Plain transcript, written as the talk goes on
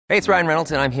Hey, it's Ryan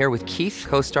Reynolds, and I'm here with Keith,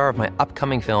 co-star of my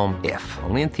upcoming film, If,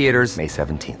 only in theaters May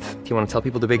 17th. Do you want to tell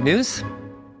people the big news?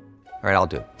 All right, I'll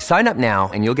do it. Sign up now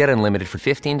and you'll get unlimited for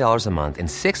 $15 a month and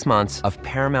 6 months of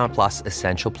Paramount Plus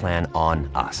Essential Plan on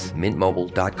us.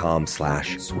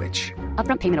 MintMobile.com/switch.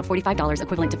 Upfront payment of $45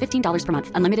 equivalent to $15 per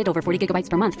month. Unlimited over 40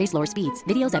 gigabytes per month. Face lower speeds.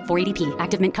 Videos at 480p.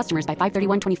 Active Mint customers by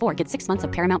 531.24 get 6 months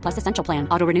of Paramount Plus Essential Plan.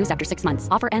 Auto renews after 6 months.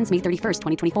 Offer ends May 31st,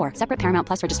 2024. Separate Paramount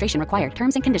Plus registration required.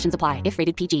 Terms and conditions apply if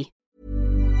rated PG.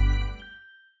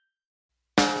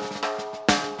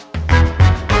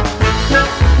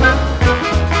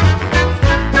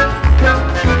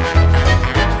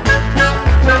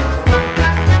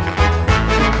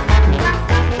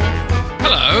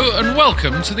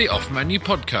 Welcome to the Off Menu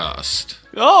Podcast.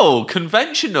 Oh,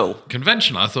 conventional.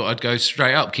 Conventional. I thought I'd go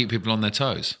straight up, keep people on their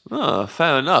toes. Oh,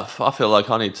 fair enough. I feel like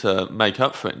I need to make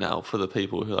up for it now for the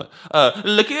people who are like,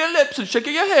 licking your lips and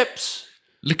shaking your hips.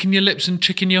 Licking your lips and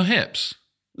chicking your hips?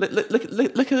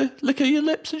 Licking your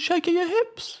lips and shaking your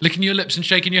hips. Licking your lips and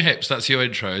shaking your hips, that's your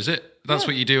intro, is it? That's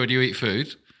what you do when you eat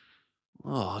food?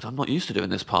 Oh, I'm not used to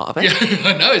doing this part of it. Yeah,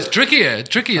 I know, it's trickier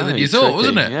than you thought,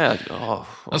 wasn't it? Yeah. Oh.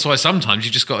 That's why sometimes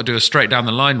you just got to do a straight down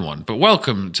the line one. But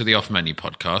welcome to the Off Menu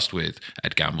Podcast with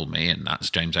Ed Gamble, me, and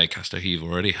that's James Acaster, who you've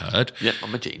already heard. Yep,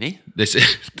 I'm a genie. This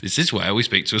is where we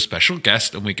speak to a special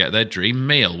guest and we get their dream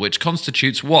meal, which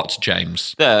constitutes what,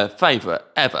 James? Their favourite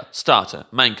ever starter,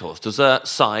 main course, dessert,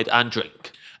 side, and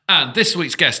drink. And this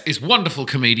week's guest is wonderful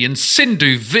comedian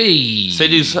Sindhu V.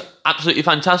 Sindhu's absolutely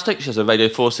fantastic. She has a Radio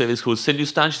 4 series called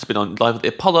Sindhustan. She's been on Live at the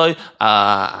Apollo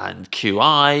and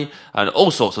QI and all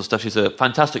sorts of stuff. She's a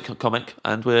fantastic comic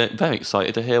and we're very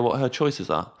excited to hear what her choices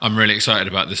are. I'm really excited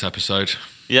about this episode.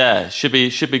 Yeah, should be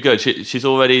good. She's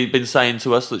already been saying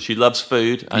to us that she loves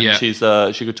food and she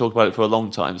could talk about it for a long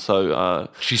time. So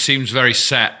she seems very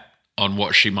set on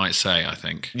what she might say, I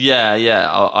think.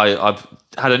 Yeah. I've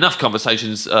had enough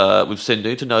conversations with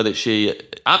Sindhu to know that she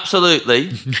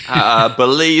absolutely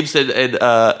believes in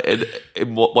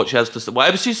what she has to say.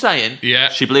 Whatever she's saying,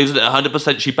 she believes in it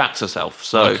 100%. She backs herself.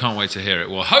 So I can't wait to hear it.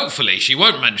 Well, hopefully she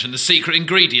won't mention the secret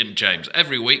ingredient, James.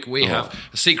 Every week we have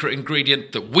a secret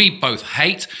ingredient that we both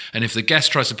hate, and if the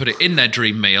guest tries to put it in their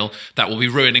dream meal, that will be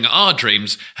ruining our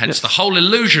dreams. Hence, the whole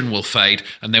illusion will fade,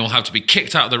 and they will have to be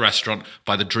kicked out of the restaurant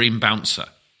by the dream bouncer.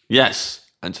 Yes,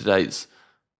 and today's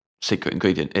secret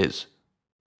ingredient is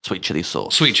sweet chili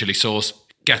sauce. Sweet chili sauce.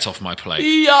 Get off my plate.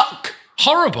 Yuck.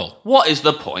 Horrible. What is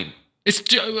the point?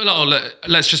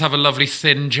 Let's just have a lovely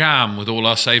thin jam with all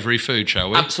our savoury food,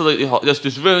 shall we? Absolutely hot.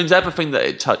 Just ruins everything that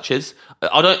it touches.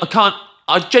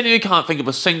 I genuinely can't think of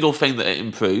a single thing that it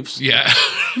improves. Yeah,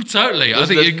 totally.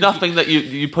 There's nothing that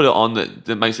you put it on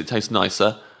that makes it taste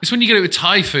nicer. It's when you get it with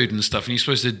Thai food and stuff and you're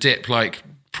supposed to dip like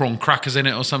prawn crackers in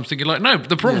it or something. You're like, no,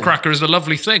 the prawn cracker is a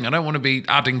lovely thing. I don't want to be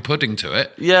adding pudding to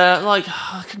it. Yeah, like,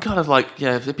 I can kind of like,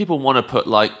 if people want to put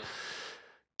like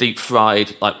deep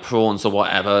fried like prawns or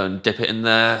whatever and dip it in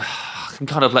there, I can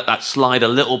kind of let that slide a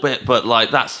little bit, but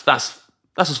like that's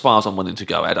as far as I'm willing to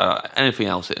go, Ed. Anything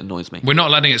else, it annoys me. We're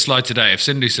not letting it slide today. If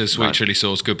Sindhu says sweet chili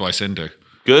sauce, goodbye, Sindhu.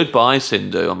 Goodbye,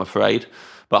 Sindhu, I'm afraid.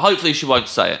 But hopefully she won't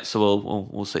say it, so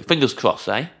we'll see. Fingers crossed,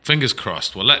 eh? Fingers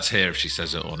crossed. Well, let's hear if she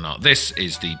says it or not. This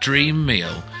is the dream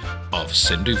meal of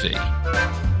Sindhu V.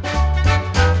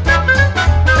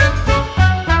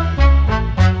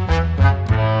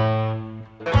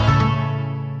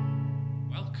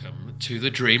 Welcome to the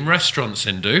Dream Restaurant,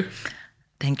 Sindhu.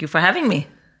 Thank you for having me.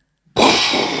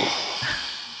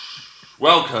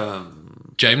 Welcome.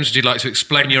 James, would you like to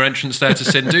explain your entrance there to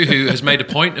Sindhu, who has made a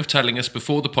point of telling us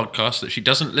before the podcast that she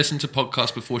doesn't listen to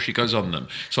podcasts before she goes on them.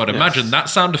 So I'd imagine that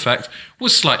sound effect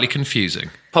was slightly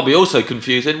confusing. Probably also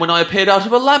confusing when I appeared out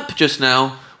of a lamp just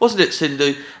now. Wasn't it,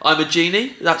 Sindhu? I'm a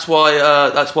genie. That's why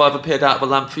I've appeared out of a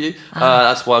lamp for you.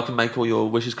 That's why I can make all your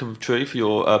wishes come true for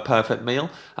your perfect meal.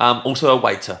 Also a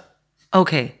waiter.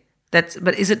 Okay.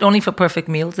 But is it only for perfect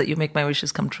meals that you make my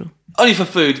wishes come true? Only for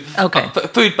food. Okay.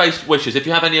 Food-based wishes. If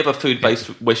you have any other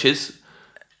food-based wishes,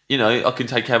 I can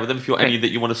take care of them. If you've got any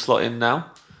that you want to slot in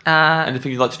now.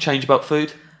 Anything you'd like to change about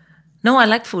food? No, I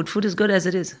like food. Food is good as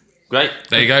it is. Great.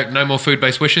 There you go. No more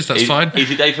food-based wishes. That's fine.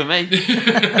 Easy day for me.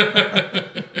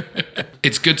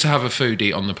 It's good to have a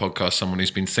foodie on the podcast, someone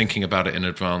who's been thinking about it in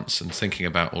advance and thinking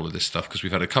about all of this stuff, because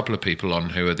we've had a couple of people on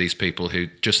who are these people who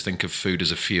just think of food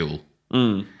as a fuel.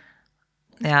 Mm.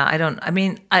 Yeah,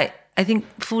 I think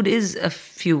food is a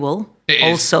fuel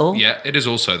also. Yeah, it is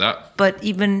also that. But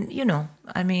even,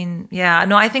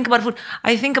 I think about food.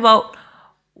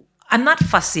 I'm not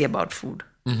fussy about food.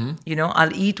 Mm-hmm.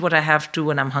 I'll eat what I have to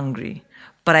when I'm hungry.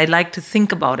 But I like to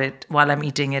think about it while I'm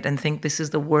eating it and think this is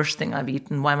the worst thing I've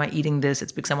eaten. Why am I eating this?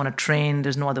 It's because I want to train.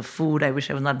 There's no other food. I wish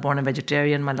I was not born a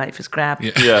vegetarian. My life is crap.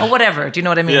 Yeah. Or whatever. Do you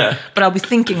know what I mean? Yeah. But I'll be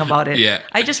thinking about it. Yeah.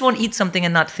 I just won't eat something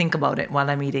and not think about it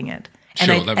while I'm eating it. And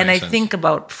Sure, I that and makes I sense. think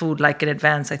about food like in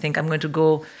advance. I think I'm going to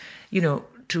go,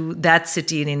 to that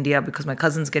city in India because my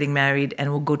cousin's getting married,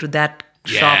 and we'll go to that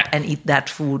shop and eat that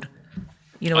food.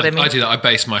 You know what I mean? I do that. I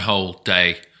base my whole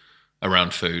day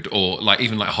around food, or like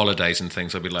even like holidays and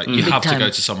things. I'll be like, you Big have to time. go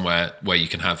to somewhere where you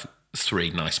can have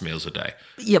 3 nice meals a day.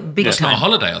 Yeah, big It's not a time.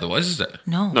 holiday otherwise, is it?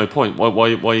 No. No point. Why are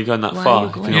you going that Why are far you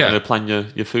if going? you're not Yeah. going to plan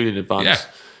your food in advance?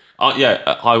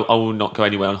 Yeah. I will not go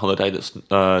anywhere on holiday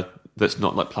that's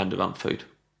not like planned around food.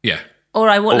 Yeah. Or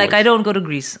I won't, Always. I don't go to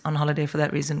Greece on holiday for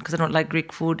that reason because I don't like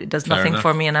Greek food. It does nothing enough.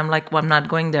 for me, and I'm like, well, I'm not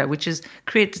going there, which has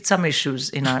created some issues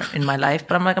in my life.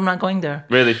 But I'm like, I'm not going there.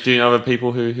 Really? Do you know other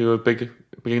people who are big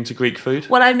into Greek food?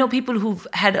 Well, I know people who've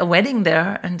had a wedding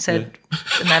there and said,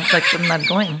 and I'm like, I'm not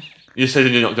going. You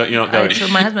said you're not going. So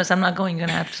my husband said, I'm not going. You're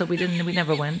gonna have to. So we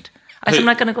never went. I said, I'm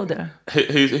not gonna go there.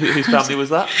 Whose family was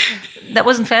that? That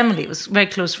wasn't family. It was very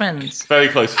close friends. Very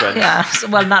close friends. Yeah. So,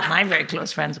 well, not my very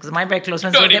close friends because my very close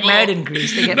friends don't get married in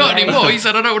Greece. They get Not married. anymore. He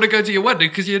said, I don't want to go to your wedding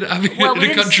because you're having Well, it we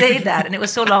in a didn't country. say that, and it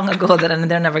was so long ago that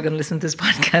they're never going to listen to this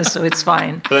podcast, so it's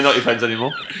fine. But they're not your friends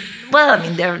anymore. Well, I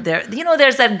mean, they're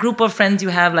there's that group of friends you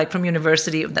have like from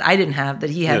university that I didn't have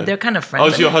that he had. Yeah. They're kind of Oh, friends.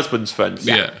 it's your husband's friends.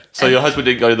 Yeah. So your husband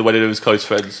didn't go to the wedding of his close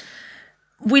friends.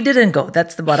 We didn't go.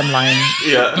 That's the bottom line.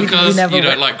 Yeah. Because never you don't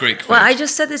went. like Greek food. Well, I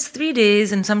just said it's 3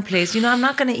 days in some place. I'm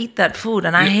not going to eat that food,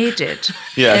 and I hate it.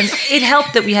 Yes. And it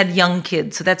helped that we had young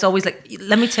kids. So that's always like,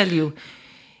 let me tell you,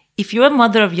 if you're a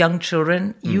mother of young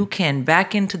children, you can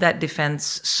back into that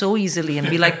defense so easily and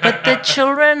be like, but the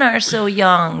children are so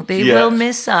young. They Yeah. will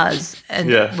miss us. And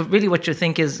Yeah. really what you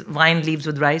think is wine leaves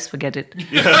with rice, forget it.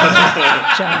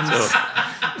 Chance.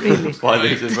 Really. Why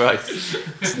losing rice?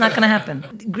 It's not going to happen.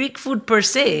 Greek food per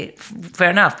se, fair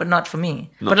enough, but not for me.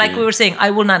 But like for we you. were saying,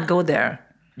 I will not go there.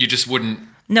 You just wouldn't.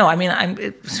 No, I mean,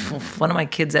 if one of my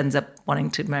kids ends up wanting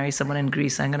to marry someone in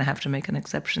Greece, I'm going to have to make an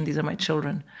exception. These are my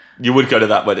children. You would go to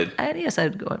that wedding. Yes,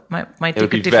 I'd go. Might It would take a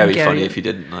be different very funny carrier. if you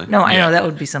didn't, though. No, I Yeah. know that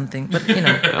would be something, but I'm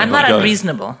not not going.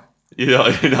 unreasonable. No,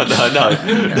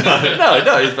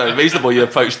 it's very reasonable you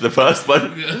approached the first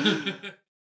one.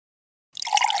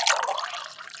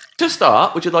 To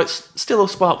start, would you like still or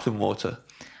sparkling water?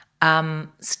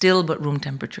 Still, but room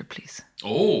temperature, please.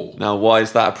 Oh. Now, why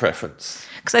is that a preference?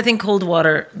 Because I think cold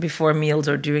water before meals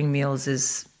or during meals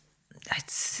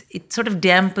it sort of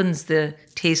dampens the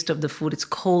taste of the food. It's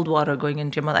cold water going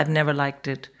into your mouth. I've never liked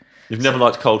it. You've never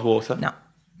liked cold water? No.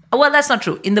 Oh, well, that's not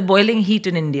true. In the boiling heat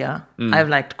in India, I've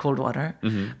liked cold water.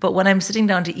 But when I'm sitting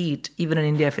down to eat, even in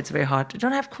India, if it's very hot, I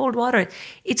don't have cold water.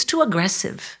 It's too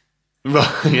aggressive. Right,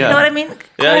 yeah. You know what I mean?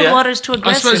 Cold Yeah. water is too I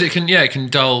aggressive. suppose it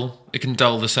can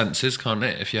dull the senses, can't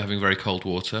it? If you're having very cold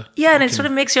water. Yeah, and it sort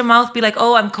of makes your mouth be like,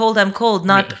 oh, I'm cold,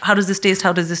 not how does this taste,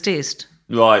 how does this taste?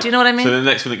 Right. Do you know what I mean? So the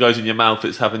next thing that goes in your mouth,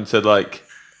 it's having to like,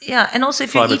 Yeah, and also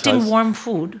if you're eating Climatize. warm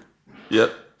food,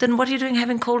 yep. then what are you doing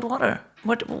having cold water?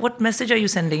 What message are you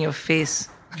sending your face?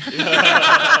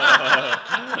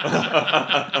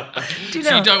 Do you So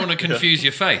know? you don't want to confuse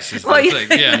your face, is the Well,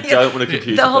 thing. Yeah. Don't want to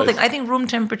confuse The your whole face. thing. I think room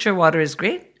temperature water is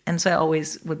great, and so I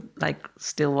always would like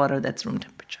still water that's room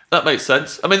temperature. That makes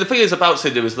sense. I mean, the thing is about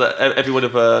Cinder is that everyone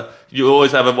you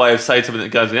always have a way of saying something that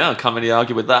goes, yeah, I can't really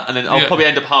argue with that. And then I'll Yeah. probably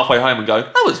end up halfway home and go,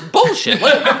 that was bullshit.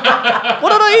 Why did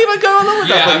I even go along with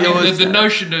Yeah, that? I But you mean, always- the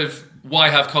notion of why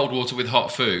have cold water with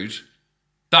hot food,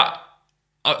 that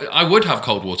I would have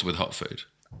cold water with hot food.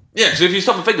 yeah, so if you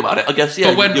stop and think about it, I guess, yeah,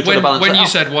 But when you're trying to balance when it you out.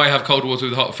 said why have cold water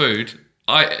with hot food,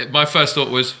 my first thought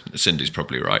was Cindy's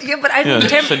probably right. Yeah, but I Yeah, mean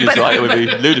Cindy's right, it would be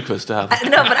ludicrous to have.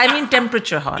 no, but I mean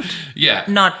temperature hot, Yeah.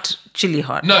 not chili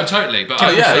hot. No, totally. But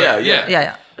yeah.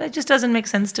 Yeah. It just doesn't make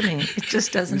sense to me. It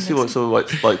just doesn't. You see make what sense. someone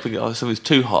might like thinking, oh, something's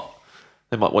too hot.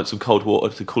 They might want some cold water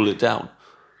to cool it down.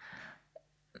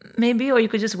 Maybe, or you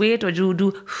could just wait, or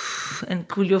do and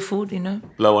cool your food.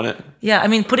 Blow on it. Yeah, I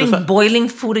mean, putting boiling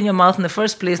food in your mouth in the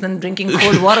first place, then drinking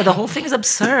cold water, the whole thing is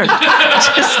absurd.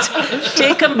 Just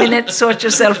take a minute, sort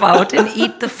yourself out, and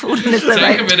eat the food. And it's the Take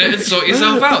right a minute and sort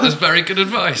yourself out. That's very good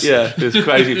advice. Yeah, this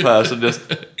crazy person just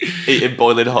eating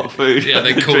boiling hot food. Yeah,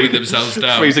 they're cooling themselves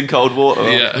down. Freezing cold water.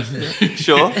 Yeah.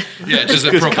 Sure. Yeah, just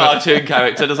a Because proper. cartoon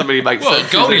character doesn't really make Well,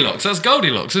 sense. does it? Goldilocks. That's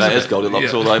Goldilocks, isn't That it? is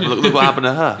Goldilocks Yeah. all over. Look what happened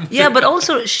to her. Yeah, but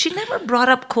also she never brought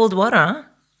up cold water. Huh?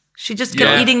 She just kept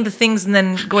Yeah. eating the things and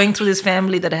then going through this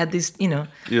family that had this, Yeah.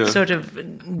 sort of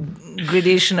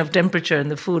gradation of temperature in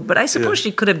the food. But I suppose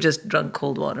she could have just drunk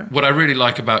cold water. What I really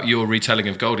like about your retelling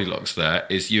of Goldilocks there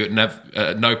is you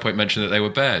at no point mentioned that they were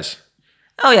bears.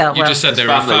 Oh yeah, You just said they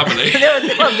were a family.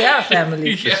 they are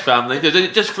family. Just family.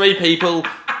 There's just three people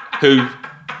who...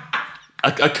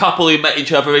 A couple who met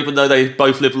each other even though they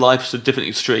both live lives at different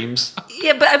extremes.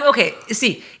 Yeah, but okay.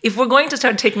 See, if we're going to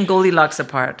start taking Goldilocks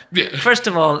apart, first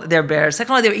of all, they're bears.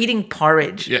 Second of all, they're eating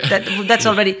porridge. Yeah. That's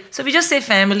already. So if you just say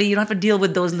family, you don't have to deal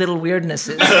with those little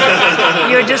weirdnesses.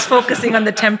 You're just focusing on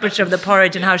the temperature of the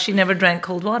porridge and how she never drank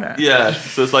cold water. Yeah,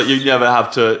 so it's like you never have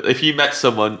to. If you met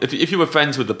someone, if you were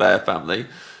friends with the bear family,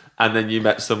 and then you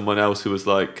met someone else who was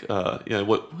like,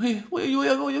 what are you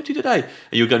up to today? And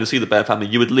you were going to see the bear family,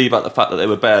 you would leave out the fact that they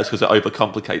were bears because it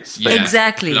overcomplicates things. Yeah.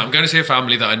 Exactly. I'm going to see a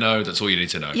family that I know. That's all you need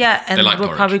to know. Yeah, and they like we're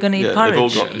porridge. probably going to eat Yeah, porridge. they've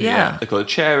all got, yeah. they've got a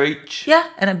chair each. Yeah,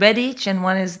 and a bed each, and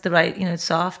one is the right, it's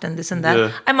soft and this and that.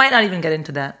 Yeah. I might not even get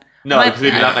into that. No, because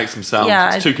even that makes them sound.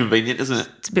 Yeah, it's too convenient, isn't it?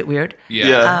 It's a bit weird.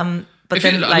 Yeah. But If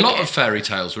then, a lot of fairy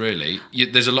tales, really,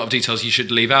 there's a lot of details you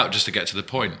should leave out just to get to the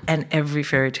point. and every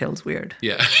fairy tale's weird.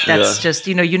 Yeah. That's just,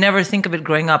 you never think of it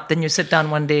growing up. Then you sit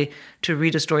down one day to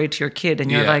read a story to your kid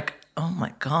and you're Yeah. like, oh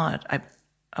my God,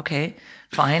 okay,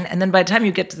 fine. And then by the time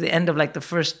you get to the end of like the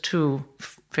first two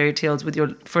fairy tales with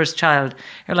your first child,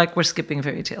 you're like, we're skipping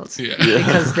fairy tales. Yeah.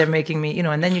 Because they're making me,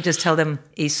 and then you just tell them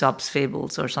Aesop's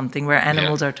fables or something where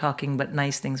animals are talking but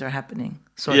nice things are happening.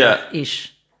 Sort of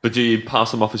ish. But do you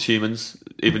pass them off as humans,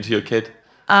 even to your kid? With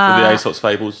the Aesop's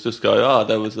fables, just go,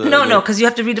 there was a... No, because you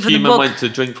have to read it from the human book. went to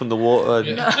drink from the water.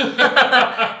 And,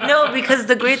 No, because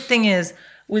the great thing is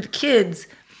with kids,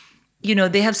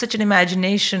 they have such an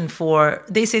imagination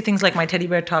they say things like my teddy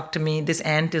bear talked to me, this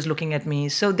ant is looking at me.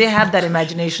 So they have that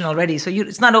imagination already. So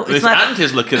it's not. this ant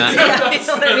is looking at you. Yeah, you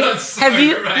know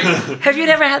what I mean? Have you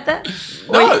never had that?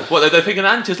 No, they think an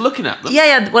ant is looking at them.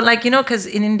 Yeah. Well, because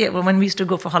in India, when we used to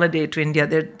go for holiday to India,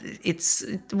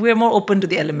 we're more open to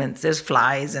the elements. There's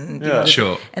flies and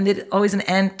Sure. and there's always an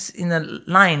ant in a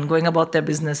line going about their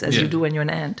business as you do when you're an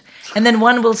ant. And then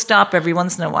one will stop every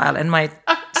once in a while. And my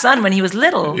son, when he was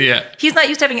little, he's not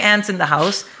used to having ants in the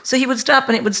house, so he would stop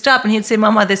and it would stop, and he'd say,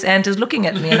 "Mama, this ant is looking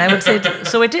at me," and I would say,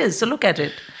 "So it is. So look at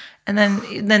it." And then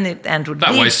the ant would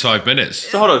That leave. wastes 5 minutes.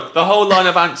 So hold on, the whole line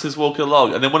of ants is walking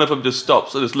along, and then one of them just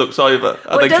stops and just looks over,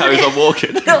 and it then carries doesn't- on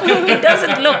walking. No, it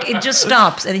doesn't look. It just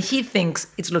stops, and he thinks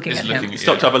it's looking at him.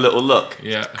 Stop to have a little look.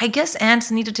 Yeah. I guess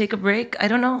ants need to take a break. I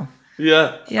don't know.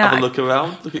 Yeah. Yeah, Have a I- look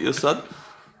around. Look at your son.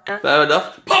 Fair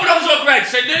enough. Poppadoms or bread,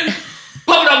 Sydney?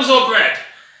 Poppadoms or bread?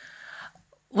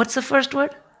 What's the first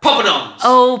word? Poppadoms.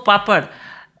 Oh, papad.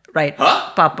 Right.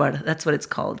 Huh? Papad. That's what it's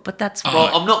called. But that's Well,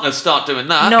 I'm not going to start doing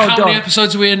that. No, How don't. many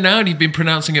episodes are we in now and you've been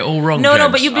pronouncing it all wrong, No,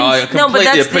 James? but you've been. I no, but completely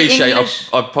that's appreciate the English.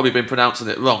 I've probably been pronouncing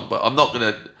it wrong, but I'm not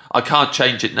going to... I can't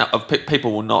change it now.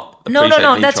 People will not No,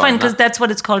 appreciate me that's trying fine because that. that's what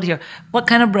it's called here. What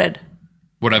kind of bread?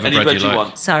 Whatever Any bread bread you like.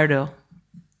 want. Sourdough.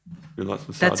 You like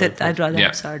some That's sourdough it. I'd rather Yeah.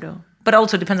 have sourdough. But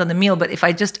also depends on the meal. But if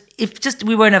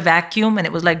we were in a vacuum and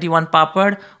it was like, do you want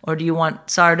papad or do you want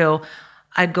sourdough?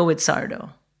 I'd go with sourdough.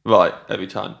 Right, every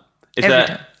time. Is Every there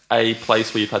time. a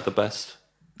place where you've had the best?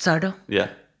 Sourdough? Yeah.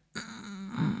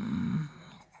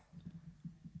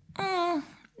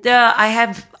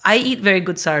 I eat very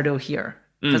good sourdough here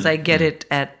because I get it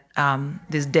at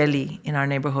this deli in our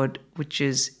neighborhood, which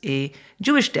is a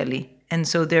Jewish deli. And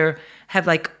so they have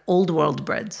like old world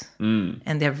breads and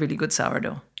they have really good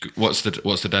sourdough. What's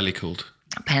the deli called?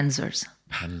 Panzers.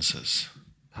 Panzers.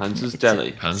 Hans's Deli.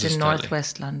 It's Panzers in Deli.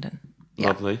 northwest London. Yeah.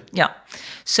 Lovely. Yeah.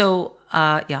 So,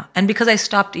 And because I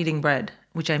stopped eating bread,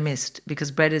 which I missed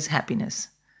because bread is happiness.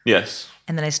 Yes.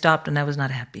 And then I stopped and I was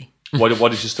not happy. Why did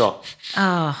you stop?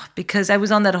 Because I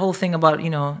was on that whole thing about,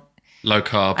 Low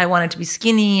carb. I wanted to be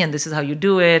skinny and this is how you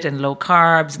do it and low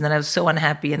carbs. And then I was so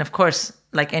unhappy. And of course,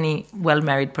 like any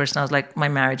well-married person, I was like, my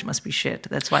marriage must be shit.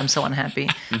 That's why I'm so unhappy.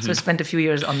 So I spent a few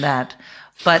years on that.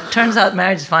 But turns out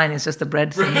marriage is fine. It's just the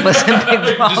bread thing was a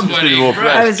big problem. Just went more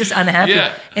bread. I was just unhappy.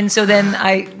 Yeah. And so then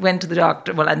I went to the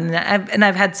doctor. Well, and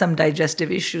I've had some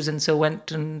digestive issues. And so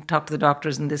went and talked to the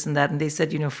doctors and this and that. And they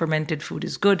said, fermented food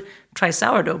is good. Try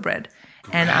sourdough bread.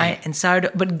 And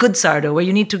sourdough, but good sourdough where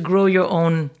you need to grow your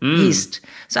own yeast.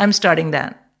 So I'm starting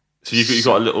that. So you've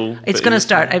got a little... It's bit going to of-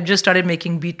 start. I've just started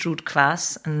making beetroot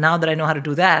kvass. And now that I know how to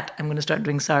do that, I'm going to start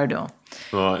doing sourdough.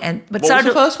 Right. But what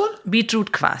sourdough, was the first one?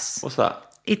 Beetroot kvass. What's that?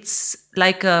 It's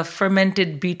like a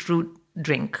fermented beetroot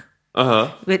drink.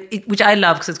 Uh-huh. Which I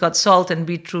love because it's got salt and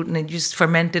beetroot and it just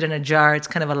fermented in a jar. It's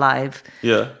kind of alive.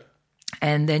 Yeah.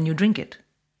 And then you drink it.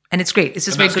 And it's great. It's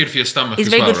just And very that's good for your stomach It's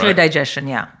as very well, good for your right? digestion,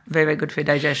 yeah. Very, very good for your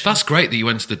digestion. That's great that you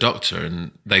went to the doctor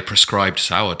and they prescribed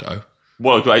sourdough.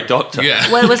 What a great doctor. Yeah.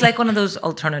 Well, it was like one of those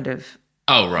alternative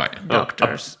Oh, right.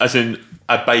 doctors. As in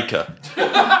a baker.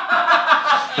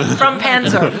 from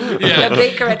Panzer. Yeah. The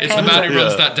baker at It's Panzer. the man who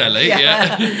runs that deli.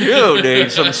 Yeah. You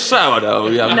need some sourdough,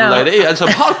 young No. lady, and some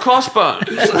hot cross buns.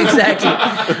 Exactly,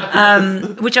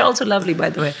 which are also lovely, by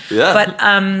the way. Yeah.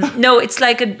 But no, it's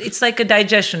like a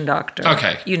digestion doctor.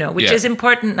 Okay. Which Yeah. is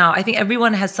important now. I think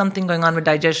everyone has something going on with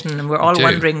digestion, and we're all do.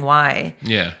 wondering why.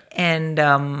 Yeah. And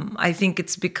I think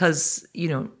it's because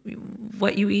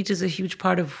what you eat is a huge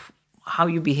part of how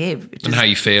you behave. It And is- how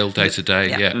you feel day to day.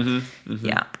 Yeah. Yeah. Mm-hmm.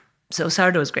 Yeah. So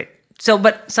sourdough is great. So,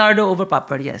 but sourdough over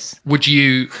papad, yes, Would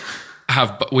you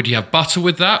have butter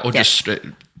with that, or Yes. just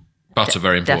butter?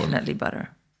 Very important. definitely butter.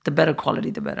 The better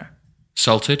quality, the better.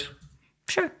 Salted.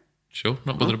 Sure. Sure.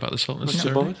 Not bothered about the salt Not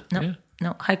necessarily. bothered? No, Yeah.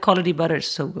 no, high quality butter is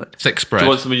so good. Thick Do spread. you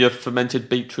want some of your fermented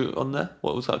beetroot on there?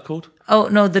 What was that called? Oh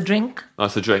no, the drink. Oh,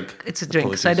 it's a drink. It's a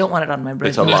drink, so I Apologies. don't want it on my bread.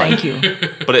 It's alive. Thank you.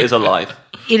 But it is alive.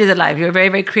 It is alive. You're a very,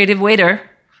 very creative waiter,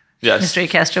 Yes. Mr. A.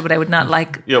 Castro, but I would not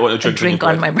like You don't want a a drink drink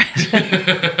on your on my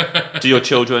bread. Do your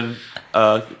children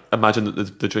imagine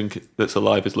that the drink that's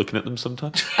alive is looking at them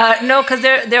sometimes? No, because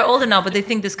they're older now, but they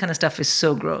think this kind of stuff is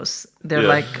so gross. They're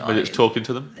like, when it's talking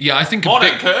to them. Yeah, I think a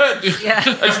Morning, bit, kids. yeah,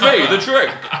 It's me, the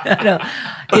drink. no,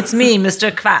 it's me,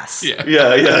 Mr. Kvass. Yeah.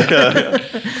 Yeah.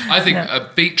 I think a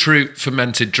beetroot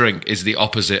fermented drink is the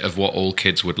opposite of what all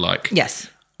kids would like. Yes.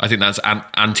 I think that's an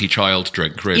anti-child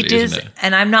drink, really, It is, isn't it?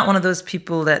 and I'm not one of those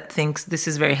people that thinks this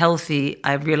is very healthy.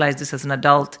 I've realized this as an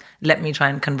adult. Let me try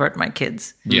and convert my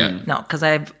kids. Yeah. No, because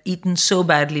I've eaten so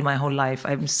badly my whole life.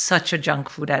 I'm such a junk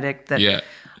food addict that Yeah.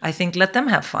 I think let them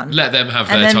have fun. Let them have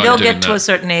and their then time they'll doing get to that. a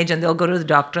certain age and they'll go to the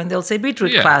doctor and they'll say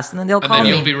beetroot class, and then they'll call and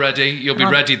then me. you'll be ready. You'll be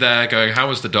I'll- ready there, going, "How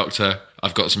was the doctor?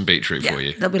 I've got some beetroot Yeah. for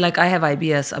you." They'll be like, I have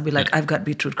IBS. I'll be like, I've got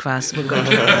beetroot class. We're good.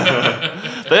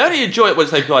 They only enjoy it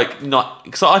once they've like not.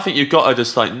 Because I think you've got to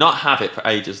just like not have it for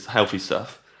ages, healthy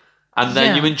stuff, and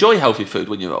then Yeah. you enjoy healthy food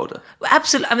when you're older.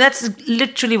 Absolutely. I mean, that's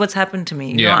literally what's happened to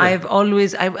me. You Yeah. know, I've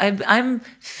always, I'm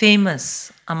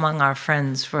famous among our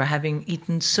friends for having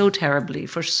eaten so terribly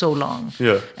for so long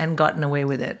Yeah. and gotten away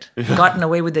with it. Gotten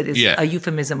away with it is Yeah. a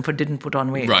euphemism for didn't put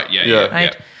on weight. Right? Yeah. Yeah. Yeah.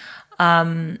 Right.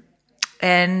 yeah.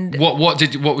 And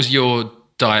What was your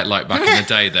diet like back in the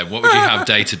day? Then what would you have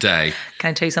day to day?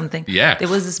 can I tell you something? Yeah. There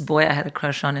was this boy I had a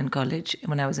crush on in college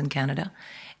when I was in Canada.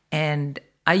 And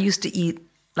I used to eat,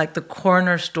 like the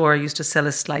corner store used to sell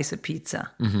a slice of pizza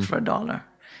Mm-hmm. for $1.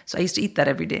 So I used to eat that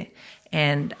every day.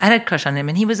 And I had a crush on him.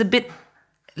 And he was a bit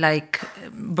like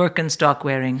Birkenstock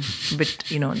wearing, a bit,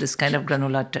 this kind of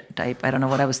granola type. I don't know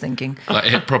what I was thinking.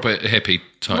 Like proper hippie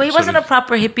type. Well, he sort wasn't of- a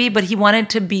proper hippie, but he wanted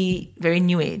to be very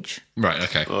new age. Right.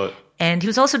 Okay. And he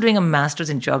was also doing a master's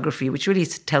in geography, which really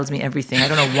tells me everything. I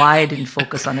don't know why I didn't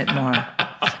focus on it more.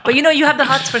 But you have the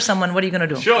hots for someone. What are you going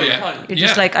to do? Sure, Yeah. you can. You're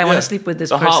just like, I want to sleep with this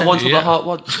The person. heart wants what Yeah. the heart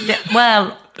wants. Yeah,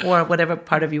 well, or whatever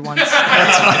part of you wants.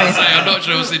 That's fine. Say, I'm not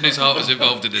sure Sydney's heart was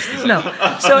involved in this. No.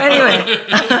 So anyway,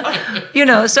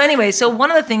 so one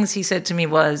of the things he said to me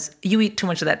was, you eat too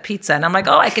much of that pizza. And I'm like,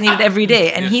 oh, I can eat it every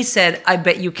day. And he said, I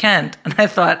bet you can't. And I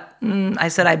thought, I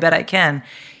said, I bet I can.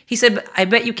 He said, I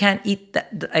bet you can't eat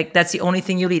that. Like, that's the only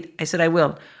thing you'll eat. I said, I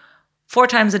will. 4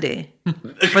 times a day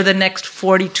for the next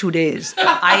 42 days.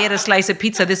 I ate a slice of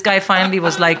pizza. This guy finally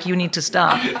was like, you need to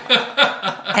stop.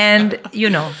 And,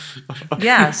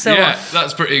 yeah. So Yeah,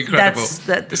 that's pretty incredible.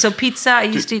 so pizza, I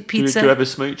used to eat pizza. Do you ever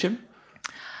smooch him?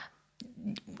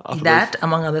 That,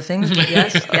 among other things.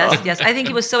 Yes. I think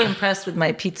he was so impressed with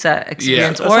my pizza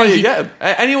experience. That's how you get him.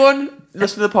 Anyone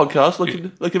listening to the podcast looking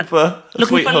for a Looking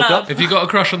sweet for hookup? love. If you got a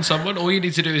crush on someone, all you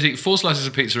need to do is eat 4 slices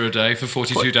of pizza a day for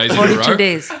 42 days in a 42 row.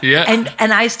 days. Yeah.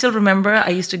 And I still remember I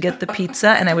used to get the pizza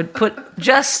and I would put,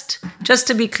 just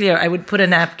to be clear, I would put a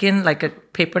napkin, like a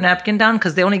paper napkin down,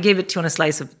 because they only gave it to you on a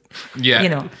slice of,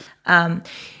 Yeah.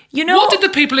 What What did the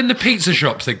people in the pizza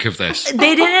shop think of this?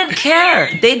 They didn't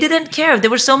care. There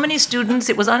were so many students.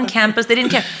 It was on campus. They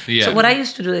didn't care. Yeah. So what I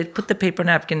used to do, I'd put the paper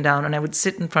napkin down and I would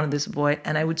sit in front of this boy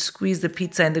and I would squeeze the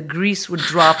pizza and the grease would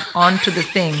drop onto the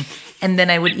thing. And then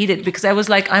I would eat it because I was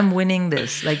like, I'm winning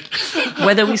this. Like,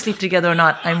 whether we sleep together or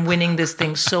not, I'm winning this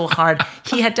thing so hard.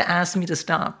 He had to ask me to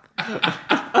stop.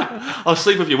 I'll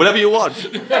sleep with you, whatever you want.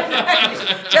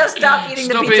 Just stop eating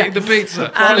Stop the pizza. eating the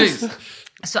pizza, please.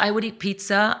 So I would eat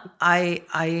pizza. I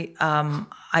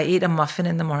ate a muffin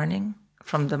in the morning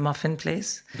from the muffin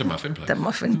place. The muffin place. The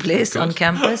muffin place on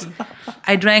campus.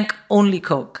 I drank only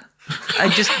Coke. I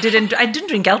didn't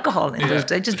drink alcohol in those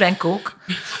days. I just drank Coke.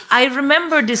 I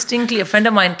remember distinctly a friend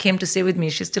of mine came to stay with me.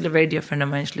 She's still a very dear friend of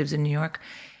mine. She lives in New York.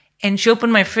 And she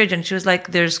opened my fridge and she was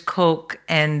like, there's Coke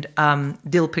and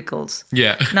dill pickles.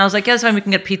 Yeah. And I was like, yeah, that's fine. We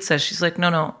can get pizza. She's like,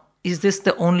 no. is this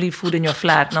the only food in your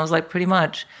flat? And I was like, pretty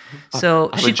much. So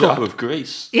Have she a jar cooked. of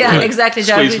grease. Yeah, exactly.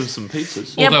 jar of Squeeze grease. some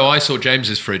pizzas. Yeah. Although I saw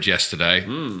James's fridge yesterday,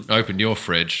 opened your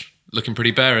fridge, looking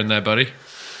pretty bare in there, buddy.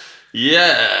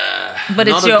 Yeah. But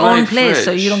it's Not a your own great place,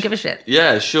 so fridge. you don't give a shit.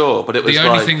 Yeah, sure. But it was The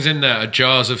only like, things in there are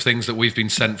jars of things that we've been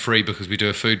sent free because we do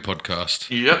a food podcast.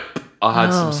 Yep. I had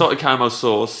Oh. some salted caramel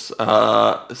sauce,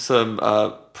 some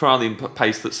praline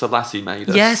paste that Selassie made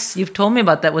us. Yes, you've told me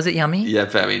about that. Was it yummy? Yeah,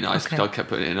 very nice. Okay. I kept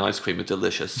putting it in ice cream. It's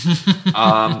delicious.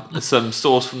 Some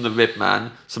sauce from the Rib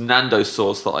Man, some Nando's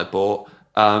sauce that I bought,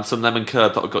 some lemon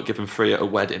curd that I got given free at a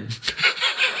wedding,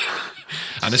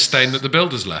 And a stain that the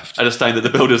builders left. and a stain that the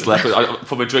builders left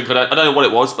from a drink. I don't know what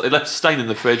it was, but they left a stain in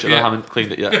the fridge, and I Yeah. haven't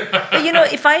cleaned it yet.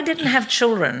 But if I didn't have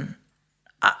children,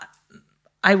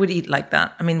 I would eat like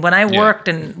that. I mean, when I worked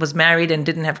and was married and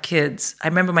didn't have kids, I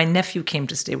remember my nephew came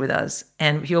to stay with us,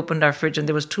 and he opened our fridge, and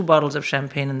there was 2 bottles of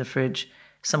champagne in the fridge,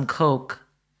 some Coke,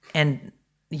 and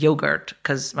yogurt,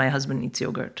 because my husband eats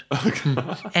yogurt.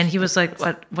 And he was like,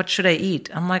 what should I eat?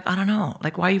 I'm like, I don't know.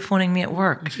 Like, why are you phoning me at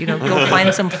work? Go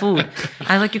find some food.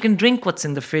 I was like, you can drink what's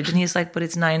in the fridge. And he's like, but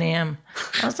it's 9 a.m.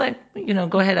 I was like,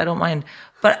 go ahead. I don't mind.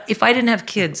 But if I didn't have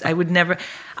kids, I would never.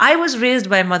 I was raised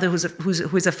by a mother who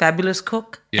is a fabulous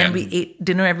cook. Yeah. And we ate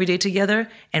dinner every day together.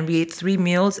 And we ate 3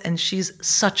 meals. And she's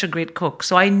such a great cook.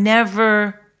 So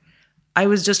I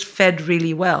was just fed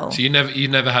really well. So you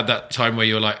never had that time where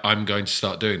you were like, I'm going to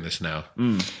start doing this now.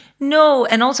 No,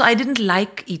 and also I didn't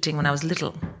like eating when I was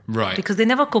little. Right. Because they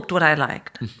never cooked what I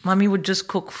liked. Mommy would just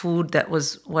cook food that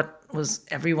was what was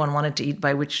everyone wanted to eat,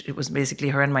 by which it was basically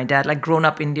her and my dad, like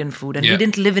grown-up Indian food. And Yeah. we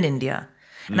didn't live in India.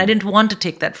 And I didn't want to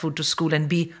take that food to school and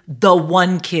be the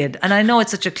one kid. And I know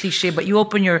it's such a cliche, but you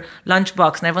open your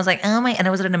lunchbox and everyone's like, oh my, and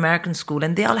I was at an American school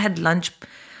and they all had lunch,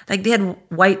 like they had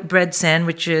white bread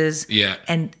sandwiches. Yeah.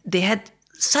 And they had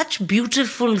such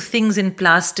beautiful things in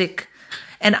plastic.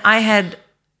 And I had,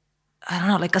 I don't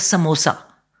know, like a samosa.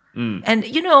 And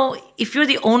if you're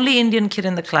the only Indian kid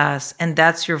in the class and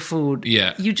that's your food,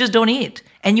 Yeah. you just don't eat.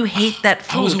 And you hate that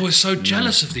food. I was always so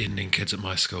jealous of the Indian kids at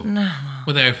my school. No.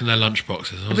 When they opened their lunch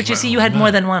boxes. I was But you like, see, oh, you had man.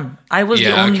 more than one. I was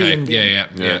the only Indian.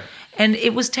 Yeah. And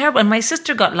it was terrible. And my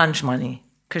sister got lunch money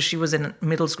because she was in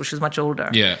middle school. She was much older.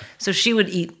 Yeah. So she would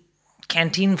eat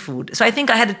canteen food. So I think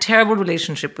I had a terrible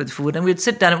relationship with food. And we'd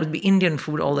sit down, it would be Indian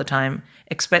food all the time,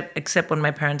 except when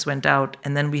my parents went out.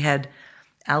 And then we had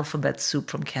alphabet soup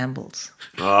from Campbell's.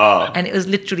 Oh. And it was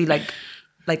literally like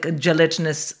a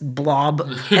gelatinous blob.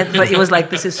 But it was like,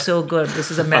 this is so good.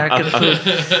 This is American food.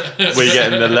 Were you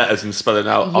getting the letters and spelling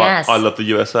out, Yes. I love the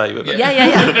USA with it?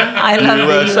 Yeah. I love the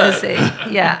USA.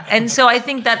 USA. Yeah. And so I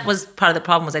think that was part of the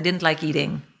problem, was I didn't like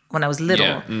eating when I was little.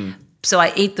 Yeah. So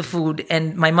I ate the food,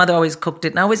 and my mother always cooked it.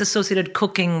 And I always associated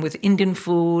cooking with Indian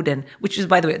food, and which is,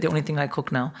 by the way, the only thing I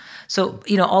cook now. So,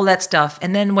 all that stuff.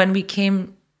 And then when we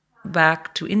came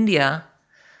back to India,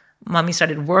 Mommy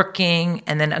started working,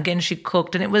 and then again she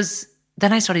cooked, and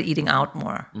then I started eating out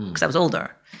more because I was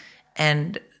older.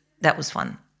 And that was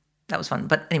fun.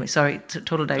 But anyway, sorry,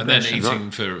 total And then digression.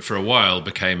 eating for a while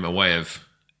became a way of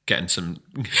getting some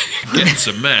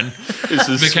men. This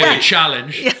is Became a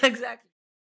challenge. Yeah, exactly.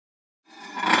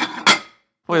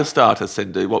 For your starter,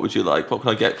 Cindy, what would you like? What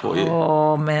can I get for you?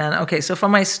 Oh man. Okay, so for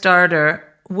my starter,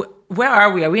 where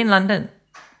are we? Are we in London?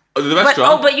 Oh, the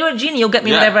restaurant. But you're a genie. You'll get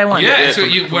me Yeah. whatever I want. Yeah, so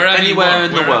wherever Anywhere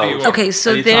in the wherever you world. want. Okay,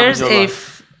 so Anytime there's in your a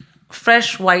life.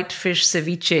 fresh white fish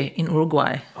ceviche in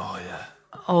Uruguay. Oh, yeah.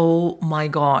 Oh my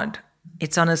God.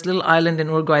 It's on this little island in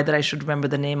Uruguay that I should remember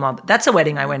the name of. That's a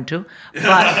wedding I went to. But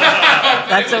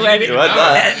that's a wedding. You had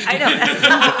that. I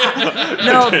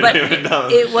know. No, but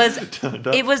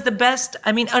it was the best.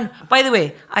 I mean, and by the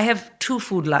way, I have 2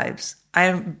 food lives. I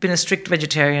have been a strict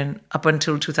vegetarian up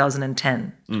until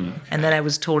 2010. And then I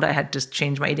was told I had to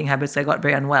change my eating habits. I got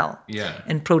very unwell. Yeah.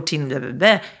 And protein, blah, blah,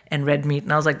 blah, and red meat.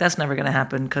 And I was like, that's never going to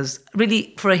happen. Because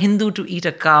really, for a Hindu to eat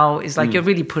a cow is like, you're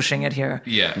really pushing it here.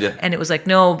 Yeah. Yeah. And it was like,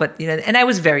 no, but, and I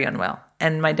was very unwell.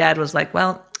 And my dad was like,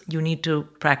 well, you need to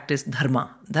practice dharma.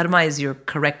 Dharma is your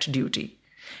correct duty.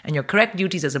 And your correct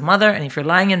duty is as a mother. And if you're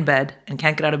lying in bed and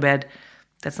can't get out of bed,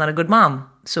 that's not a good mom.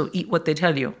 So eat what they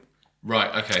tell you.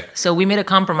 Right, okay. So we made a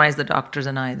compromise, the doctors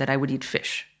and I, that I would eat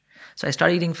fish. So I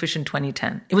started eating fish in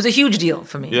 2010. It was a huge deal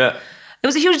for me. Yeah. It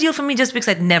was a huge deal for me just because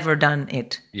I'd never done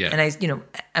it. Yeah. And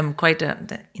I'm quite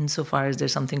insofar as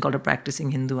there's something called a practicing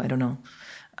Hindu, I don't know.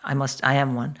 I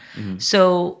am one. Mm-hmm.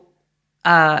 So,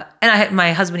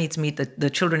 my husband eats meat, the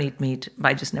children eat meat, but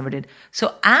I just never did.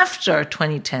 So after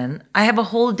 2010, I have a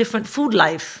whole different food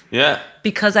life Yeah.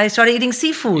 because I started eating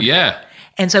seafood. Yeah.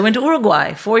 And so I went to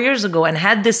Uruguay 4 years ago and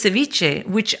had this ceviche,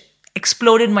 which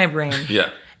exploded my brain. Yeah.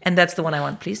 And that's the one I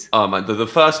want, please. Oh man, the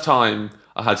first time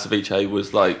I had ceviche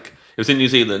was like, it was in New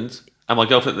Zealand, and my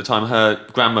girlfriend at the time, her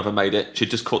grandmother made it. She'd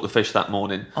just caught the fish that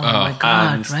morning. Oh my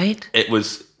God, and right? It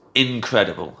was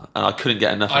incredible, and I couldn't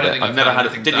get enough I of don't it. think I've never had it,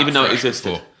 anything didn't that even know it fresh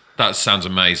existed. before. That sounds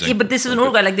amazing. Yeah, but this is in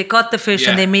Uruguay. Like they caught the fish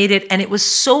and Yeah. they made it, and it was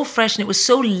so fresh and it was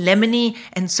so lemony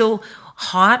and so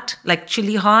hot, like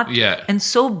chili hot, Yeah. and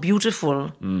so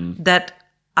beautiful that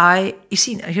you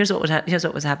see. Here's what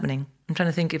was happening. I'm trying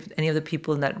to think if any of the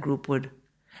people in that group would.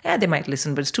 Yeah, they might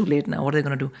listen, but it's too late now. What are they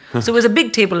going to do? So it was a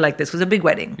big table like this. It was a big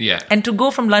wedding. Yeah. And to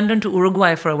go from London to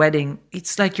Uruguay for a wedding,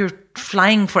 it's like you're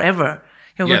flying forever.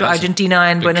 You Yeah, go to that's a Argentina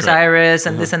and big Buenos trip. Aires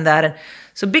and this and that. And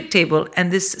so big table.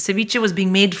 And this ceviche was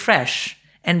being made fresh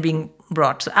and being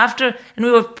brought. So and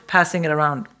we were passing it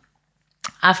around.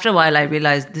 After a while, I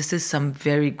realized this is some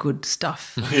very good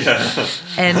stuff.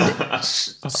 And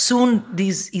soon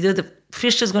either the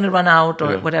fish is going to run out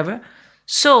or whatever.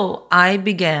 So I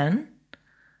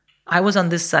was on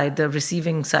this side, the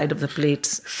receiving side of the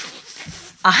plates.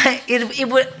 I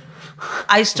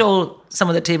stole some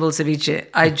of the table ceviche.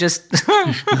 I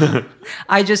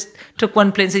just took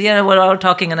one plate and said, yeah, we're all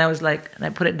talking. And I was like, and I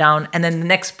put it down. And then the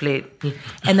next plate.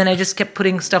 And then I just kept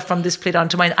putting stuff from this plate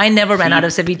onto mine. I never ran out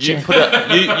of ceviche.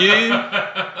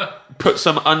 You put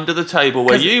some under the table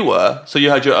where you were, so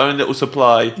you had your own little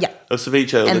supply of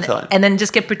ceviche all the time. And then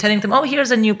just kept pretending to them, oh,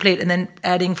 here's a new plate. And then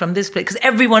adding from this plate. Because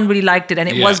everyone really liked it. And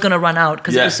it was going to run out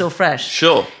because it was so fresh.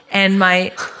 Sure. And I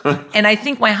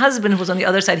think my husband, who was on the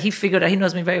other side, he figured out, he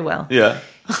knows me very well. Yeah.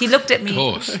 He looked at me. Of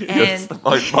course. And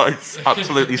My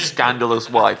absolutely scandalous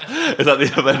wife is at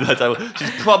the other end of the table.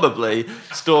 She's probably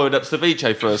storing up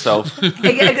ceviche for herself.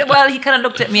 well, he kind of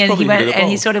looked at me and Probably he went, a bit of and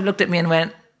he both. sort of looked at me and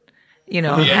went, and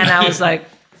I was like,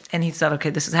 and he thought, okay,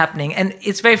 this is happening. And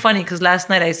it's very funny because last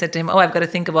night I said to him, oh, I've got to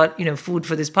think about, food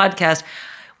for this podcast.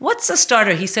 What's a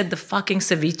starter? He said the fucking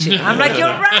ceviche. I'm like, you're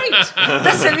right. The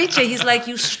ceviche. He's like,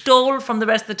 you stole from the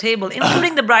rest of the table,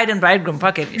 including the bride and bridegroom.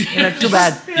 Fuck it. Too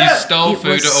bad. You stole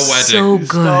food It at a was wedding. so good.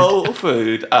 Stole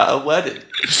food at a wedding.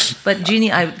 But Jeannie,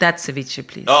 that ceviche,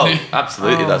 please. Oh,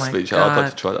 absolutely, Oh that's my ceviche. I'd like God.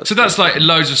 to try that. So that's like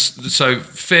loads of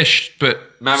fish, but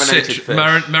Marinated fish.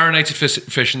 marinated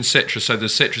fish and citrus. So the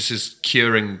citrus is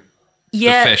curing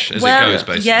Yeah, the fish as it well, goes,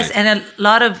 basically. Yes, and a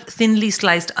lot of thinly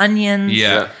sliced onions.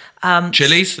 Yeah.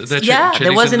 Chilies? Are there Yeah, there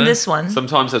chilies was in there? this one.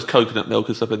 Sometimes there's coconut milk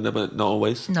and stuff in there, but not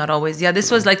always. Not always. Yeah,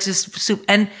 this was like just soup.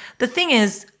 And the thing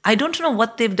is, I don't know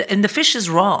what they've done. And the fish is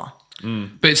raw.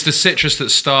 But it's the citrus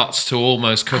that starts to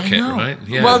almost cook I it, know. right?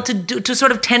 Yeah. Well, to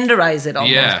sort of tenderize it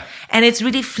almost. Yeah. And it's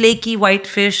really flaky white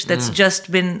fish that's just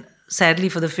been, sadly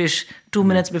for the fish, 2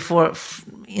 minutes before,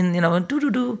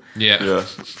 yeah.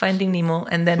 Finding Nemo.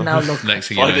 And then now look. Next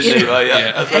thing you know. Finding Nemo,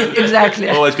 yeah. Exactly.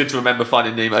 Always good to remember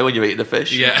Finding Nemo when you're eating the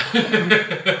fish. Yeah.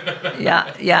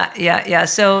 Yeah.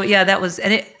 So yeah, that was,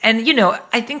 and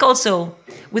I think also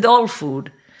with all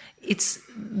food, it's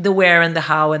the where and the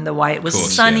how and the why. It was Of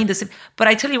course, sunny. yeah. But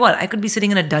I tell you what, I could be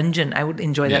sitting in a dungeon. I would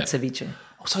enjoy that ceviche.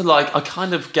 Also, like, I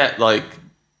kind of get, like,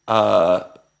 the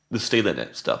stealing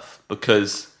it stuff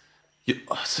because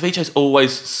ceviche is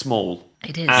always small.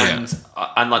 It is.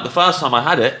 And like, the first time I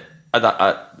had it,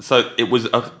 so it was,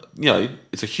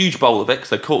 it's a huge bowl of it because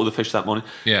they caught all the fish that morning.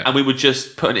 Yeah. And we were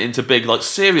just putting it into big, like,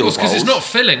 cereal bowls. Because it's not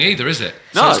filling either, is it?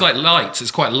 So No. it's like light.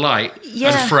 It's quite light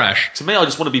Yeah. and fresh. To me, I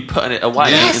just want to be putting it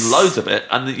away Yes. and eating loads of it,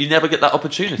 and you never get that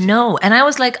opportunity. No, and I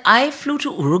was like, I flew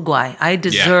to Uruguay. I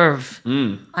deserve.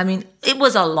 I mean, it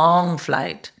was a long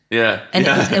flight. Yeah. And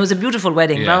yeah. it was a beautiful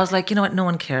wedding. But Yeah. I was like, you know what? No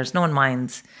one cares. No one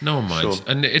minds. No one minds. Sure.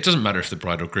 And it doesn't matter if the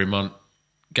bride or groom aren't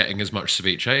getting as much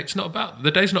ceviche. It's not about,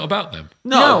 the day's not about them.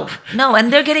 No.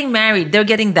 And they're getting married. They're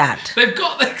getting that. They've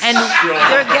got this. And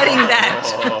they're getting that.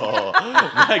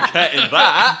 They're getting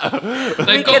that.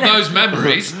 They've got those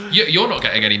memories. You're not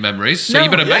getting any memories, so No. you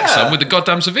better make Yeah. some with the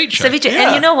goddamn ceviche. Ceviche. Yeah.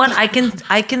 And you know what? I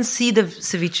can see the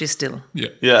ceviche still. Yeah.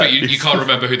 Yeah. But you can't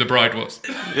remember who the bride was.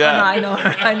 Yeah. I know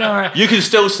her. You can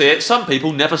still see it. Some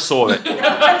people never saw it. They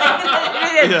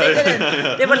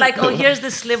didn't. They were like, oh, here's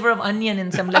this sliver of onion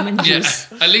and some lemon Yeah. juice.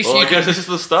 At least Well, you I guess can. this is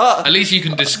the start. At least you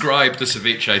can describe the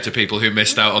ceviche to people who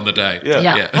missed out on the day. Yeah.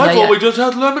 Yeah. I thought Yeah. we just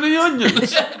had lemony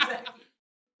onions.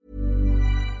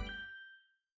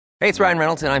 Hey, it's Ryan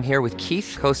Reynolds, and I'm here with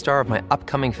Keith, co-star of my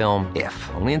upcoming film,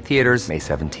 If, only in theaters May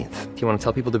 17th. Do you want to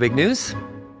tell people the big news?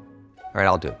 All right,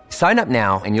 I'll do it. Sign up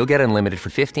now and you'll get unlimited for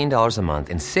 $15 a month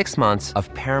and 6 months of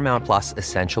Paramount Plus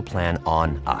Essential Plan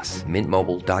on us.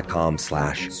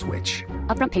 MintMobile.com/switch.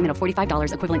 Upfront payment of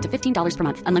 $45 equivalent to $15 per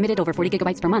month. Unlimited over 40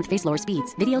 gigabytes per month. Face lower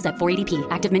speeds. Videos at 480p.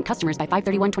 Active Mint customers by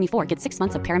 531.24 get 6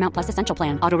 months of Paramount Plus Essential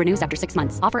Plan. Auto renews after 6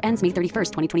 months. Offer ends May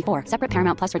 31st, 2024. Separate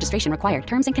Paramount Plus registration required.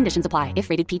 Terms and conditions apply if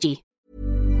rated PG.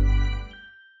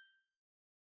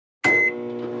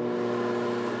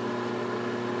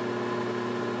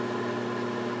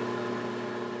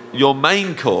 your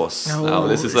main course. Oh, Now,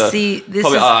 this is this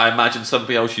I imagine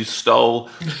something else you stole.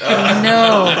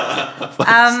 No.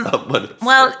 Someone.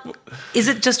 Well, is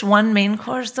it just one main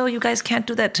course though? You guys can't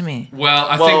do that to me. Well,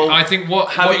 I think what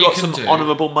have you you got can some do.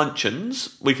 honourable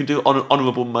munchins? We can do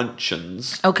honourable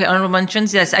munchins. Okay, honorable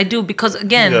mentions. Yes, I do because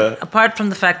again, Yeah. apart from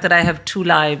the fact that I have two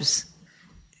lives,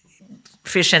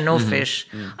 fish and no fish,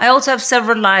 I also have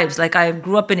several lives. Like I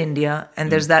grew up in India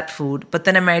and there's that food, but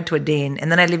then I'm married to a Dane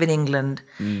and then I live in England.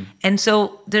 And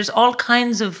so there's all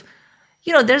kinds of,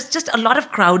 there's just a lot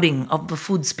of crowding of the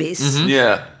food space.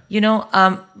 Yeah.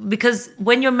 Because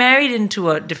when you're married into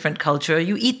a different culture,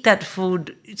 you eat that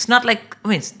food. It's not like,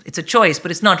 it's a choice, but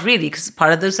it's not really because it's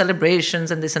part of the celebrations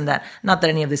and this and that. Not that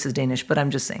any of this is Danish, but I'm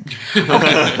just saying.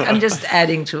 Okay, I'm just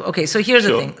adding to. Okay, so here's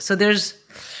the thing. So there's,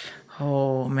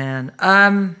 oh man.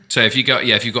 So if you've got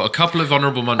a couple of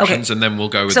honourable munchins, Okay. and then we'll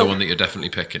go with So- the one that you're definitely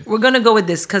picking. We're going to go with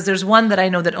this because there's one that I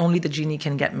know that only the genie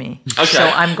can get me. Okay, So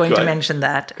I'm going to great. mention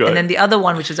that. Great. And then the other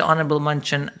one, which is the honorable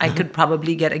munchon, I could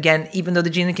probably get again, even though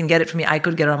the genie can get it for me, I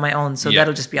could get it on my own. So Yeah.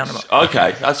 that'll just be honorable.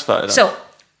 Okay, that's fair enough. So,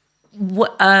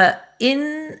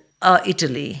 in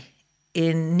Italy,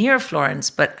 near Florence,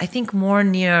 but I think more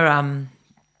near,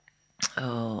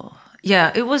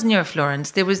 it was near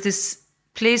Florence. There was this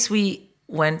place we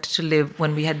went to live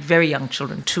when we had very young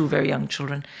children, two very young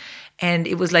children. And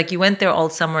it was like you went there all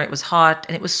summer, it was hot,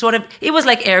 and it was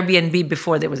like Airbnb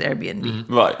before there was Airbnb.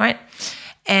 Right?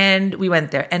 And we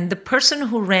went there. And the person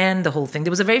who ran the whole thing,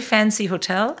 there was a very fancy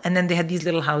hotel, and then they had these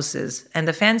little houses. And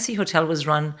the fancy hotel was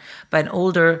run by an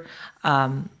older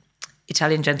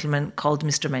Italian gentleman called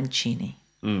Mr. Mancini.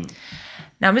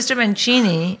 Now, Mr.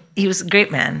 Mancini, he was a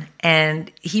great man,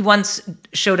 and he once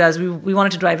showed us, we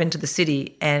wanted to drive into the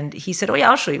city, and he said, oh yeah,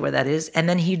 I'll show you where that is. And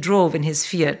then he drove in his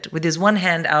Fiat with his one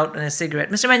hand out and a cigarette.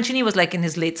 Mr. Mancini was like in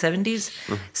his late 70s,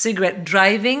 cigarette,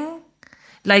 driving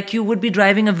like you would be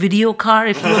driving a video car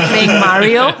if you were playing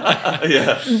Mario.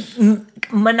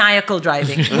 Maniacal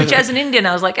driving, which as an Indian,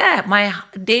 I was like, my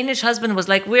Danish husband was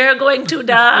like, we're going to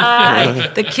die.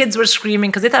 The kids were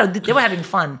screaming because they thought they were having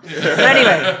fun. But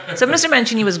anyway, so Mr.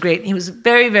 Mancini was great. He was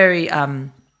very, very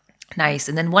nice.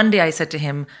 And then one day I said to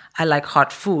him, I like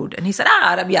hot food. And he said,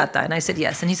 arrabbiata. And I said,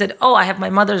 yes. And he said, I have my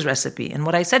mother's recipe. And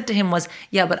what I said to him was,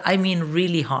 yeah, but I mean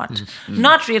really hot.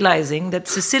 Not realizing that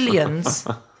Sicilians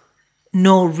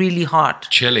know really hot.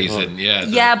 Chilies and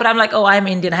Yeah, but I'm like, I'm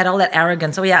Indian. I had all that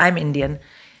arrogance. Oh, yeah, I'm Indian.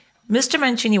 Mr.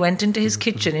 Mancini went into his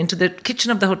kitchen, into the kitchen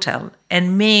of the hotel,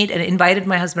 and invited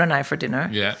my husband and I for dinner.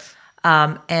 Yeah.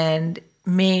 And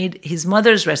made his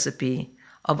mother's recipe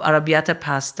of arrabbiata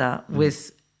pasta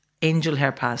with angel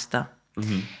hair pasta.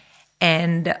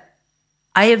 And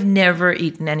I have never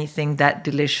eaten anything that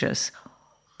delicious,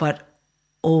 but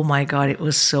oh my God, it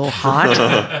was so hot.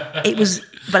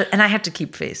 And I had to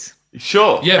keep face.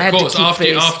 Sure. Yeah, I of had to course. keep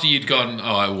face. After you'd gone,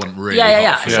 I want really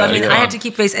Yeah. hot food. So I you I can't. had to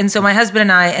keep face. And so my husband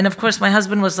and of course my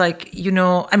husband was like,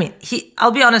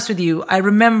 I'll be honest with you, I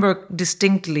remember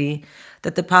distinctly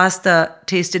that the pasta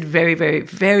tasted very, very,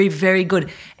 very, very good.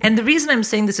 And the reason I'm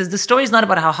saying this is the story is not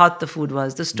about how hot the food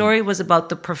was. The story was about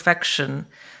the perfection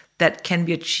that can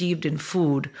be achieved in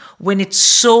food when it's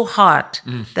so hot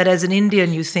that as an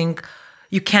Indian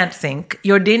you can't think.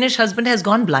 Your Danish husband has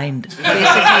gone blind. Basically,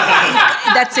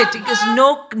 that's it. Because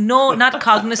not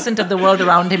cognizant of the world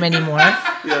around him anymore.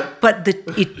 Yeah. But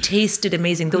it tasted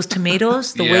amazing. Those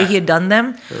tomatoes, the way he had done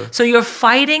them. Yeah. So you're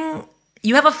fighting.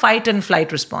 You have a fight and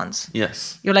flight response.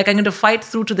 Yes. You're like, I'm going to fight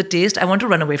through to the taste. I want to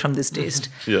run away from this taste.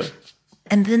 Yeah.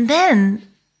 And then,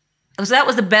 so that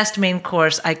was the best main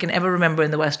course I can ever remember in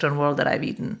the Western world that I've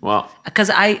eaten. Wow. Because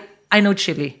I know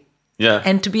chili. Yeah.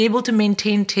 And to be able to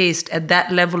maintain taste at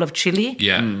that level of chili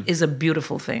is a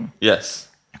beautiful thing. Yes.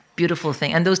 Beautiful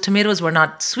thing. And those tomatoes were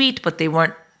not sweet, but they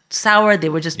weren't sour. They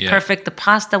were just perfect. The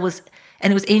pasta was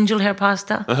angel hair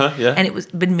pasta. And it was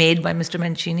been made by Mr.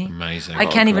 Mancini. Amazing. I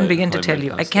can't even begin to Homemade tell you.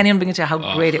 pasta. I can't even begin to tell you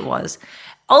how great it was.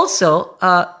 Also,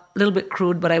 a little bit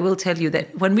crude, but I will tell you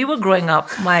that when we were growing up,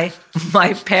 my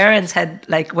parents had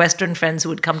like Western friends who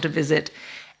would come to visit.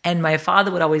 And my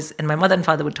father would always, and my mother and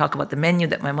father would talk about the menu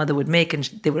that my mother would make. And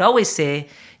they would always say,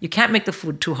 you can't make the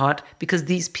food too hot because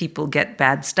these people get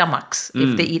bad stomachs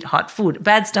if they eat hot food.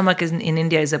 Bad stomach in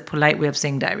India is a polite way of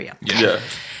saying diarrhea. Yeah.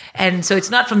 And so it's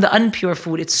not from the unpure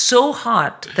food. It's so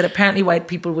hot that apparently white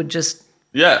people would just...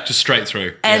 Yeah. Just straight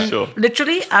through. And sure.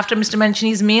 literally, after Mr.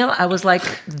 Mancini's meal, I was like,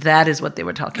 that is what they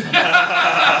were talking about.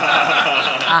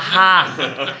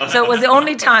 Aha. So it was the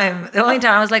only time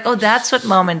I was like, oh, that's what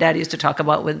mom and dad used to talk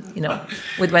about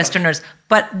with Westerners.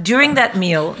 But during that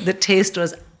meal, the taste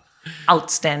was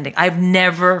outstanding. I've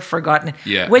never forgotten it.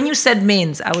 Yeah. When you said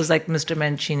mains, I was like, Mr.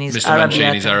 Mancini's Mr. arrabbiata.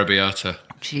 Mancini's arrabbiata.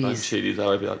 Jeez. Mancini's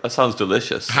arabiata. That sounds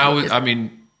delicious. How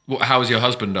was your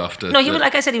husband after? No, he was,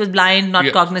 like I said, he was blind, not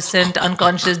cognizant,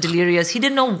 unconscious, delirious. He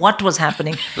didn't know what was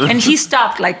happening. And he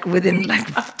stopped like within like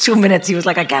 2 minutes. He was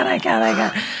like, I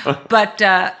can't. But,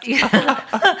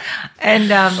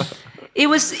 it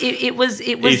was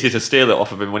easy to steal it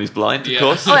off of him when he's blind, of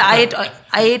course. Oh, I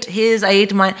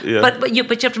ate mine. Yeah. But you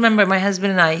have to remember, my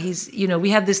husband and I, we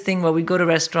have this thing where we go to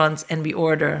restaurants and we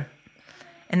order,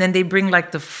 and then they bring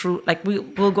like the fruit. Like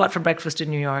we'll go out for breakfast in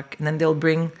New York, and then they'll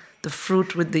bring the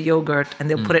fruit with the yogurt, and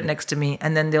they'll put it next to me,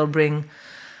 and then they'll bring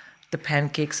the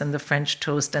pancakes and the French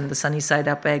toast and the sunny side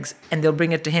up eggs, and they'll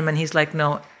bring it to him, and he's like,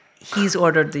 no, he's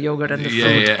ordered the yogurt and the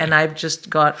fruit, and I've just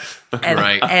got,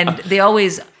 and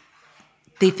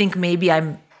they think maybe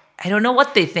I don't know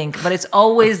what they think, but it's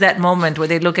always that moment where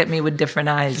they look at me with different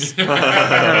eyes. They're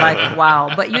like,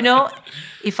 wow. But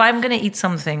if I'm going to eat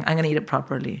something, I'm going to eat it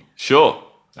properly. Sure.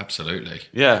 Absolutely.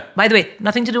 Yeah. By the way,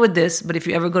 nothing to do with this, but if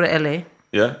you ever go to LA,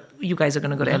 you guys are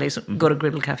going to go to LA, so go to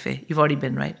Griddle Cafe. You've already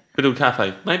been, right? Griddle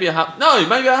Cafe. Maybe I have. No,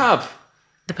 maybe I have.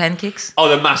 The pancakes? Oh,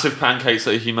 the massive pancakes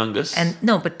that are humongous.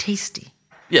 But tasty.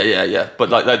 Yeah. But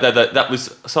like that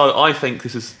was. So I think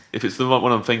this is, if it's the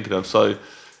one I'm thinking of. So.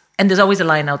 And there's always a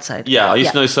line outside. Yeah, I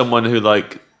used to know someone who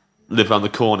like lived around the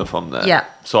corner from there. Yeah.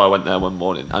 So I went there one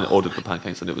morning and ordered the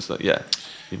pancakes, and it was like, If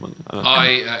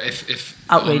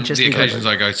Outrageous. on the occasions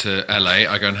I go to LA,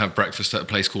 I go and have breakfast at a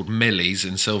place called Millie's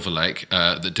in Silver Lake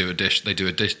that do a dish. They do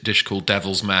a dish called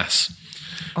Devil's Mass.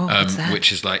 What's that?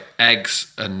 Which is like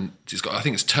eggs, and I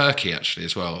think it's turkey actually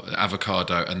as well,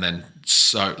 avocado, and then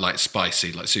so like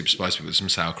spicy, like super spicy with some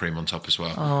sour cream on top as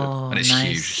well. And it's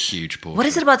nice. huge portion. What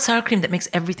is it about sour cream that makes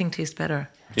everything taste better?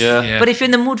 Yeah. But if you're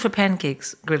in the mood for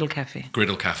pancakes, Griddle Cafe.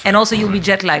 And also you'll be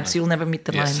jet lagged, so you'll never meet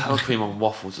the line. Sour cream on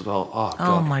waffles as well. Oh, God.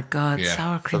 Oh my God, Yeah.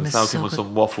 sour cream is Sour so cream on good.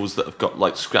 some waffles that have got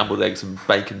like scrambled eggs and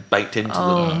bacon baked into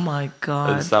Oh them. my God.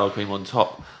 And sour cream on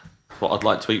top. What I'd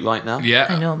like to eat right now. Yeah,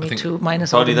 I know, me think too.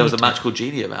 Minus If all only the there was a meat. magical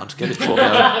genie around to get it for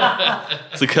me.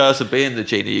 It's the curse of being the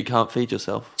genie. You can't feed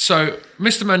yourself. So,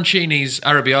 Mr. Mancini's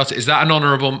arrabbiata, is that an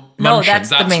honourable muncheon? No, that's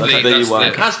the main thing. There you are.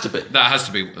 It has to be. That has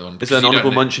to be one. Is there an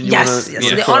honourable muncheon you Yes. want So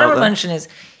to the honorable mention is,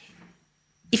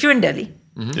 if you're in Delhi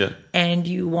Yeah. and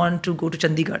you want to go to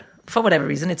Chandigarh, for whatever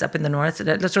reason, it's up in the north,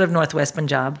 that's sort of northwest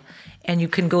Punjab, and you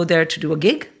can go there to do a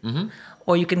gig,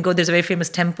 or you can go, there's a very famous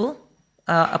temple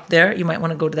up there. You might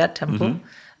want to go to that temple.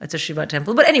 It's a Shiva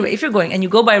temple. But anyway, if you're going and you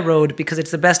go by road because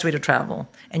it's the best way to travel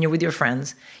and you're with your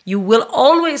friends, you will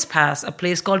always pass a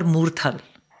place called Murthal.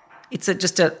 It's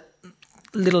just a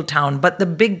little town, but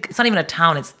it's not even a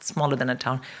town, it's smaller than a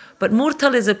town. But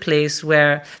Murthal is a place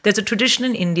where there's a tradition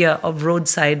in India of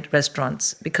roadside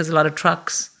restaurants because a lot of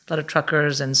trucks, a lot of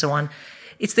truckers and so on.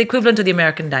 It's the equivalent to the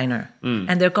American diner.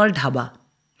 And they're called dhaba.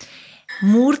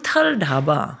 Murthal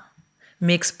dhaba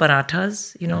makes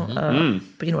parathas, but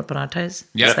you know what paratha is?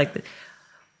 Yeah. It's like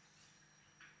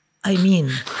I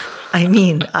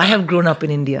mean, I have grown up in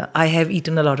India. I have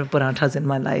eaten a lot of parathas in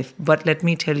my life. But let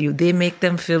me tell you, they make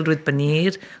them filled with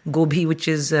paneer, gobi, which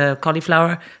is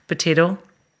cauliflower, potato.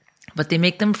 But they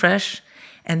make them fresh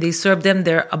and they serve them.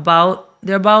 They're about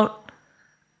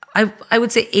I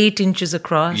would say 8 inches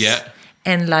across. Yeah.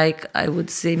 And like, I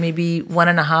would say maybe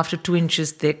 1.5 to 2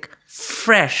 inches thick,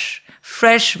 fresh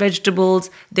vegetables.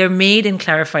 They're made in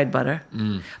clarified butter.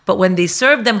 But when they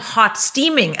serve them hot,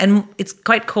 steaming, and it's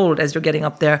quite cold as you're getting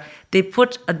up there, they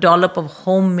put a dollop of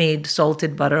homemade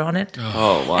salted butter on it.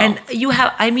 Oh, wow. And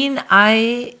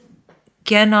I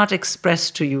cannot express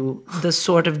to you the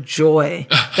sort of joy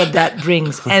that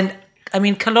brings. And I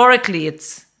mean, calorically,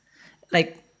 it's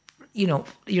like,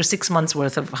 your 6 months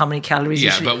worth of how many calories you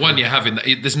Yeah, should but when you're having that,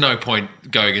 there's no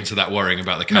point going into that worrying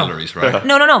about the calories, right?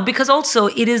 No, because also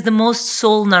it is the most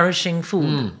soul-nourishing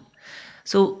food.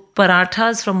 So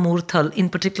parathas from Murthal, in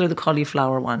particular the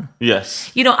cauliflower one.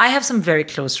 Yes. I have some very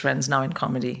close friends now in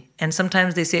comedy. And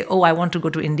sometimes they say, I want to go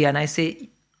to India. And I say,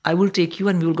 I will take you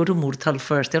and we will go to Murthal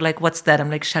first. They're like, what's that?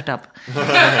 I'm like, shut up.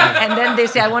 And then they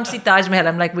say, I want to see Taj Mahal.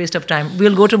 I'm like, waste of time.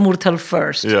 We'll go to Murthal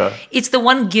first. Yeah. It's the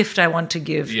one gift I want to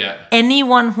give. Yeah.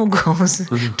 Anyone who goes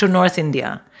to North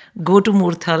India, go to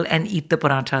Murthal and eat the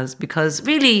parathas because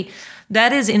really,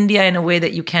 that is India in a way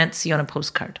that you can't see on a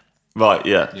postcard. Right,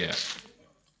 yeah. Yeah.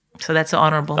 So that's an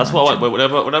honorable That's what I want.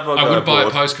 Whenever I go I would buy a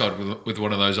abroad- postcard with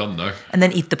one of those on, though. And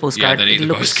then eat the postcard. Yeah, then eat It'll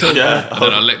the look postcard. so Yeah, And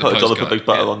then I'll lick the put a dollop of postcard. big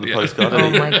butter Yeah, on the yeah. postcard. Oh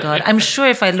my God. I'm sure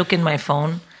if I look in my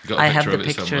phone, Got a I have picture the of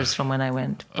it somewhere. pictures from when I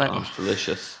went. But oh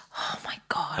Delicious. my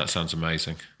God. That sounds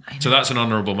amazing. So that's an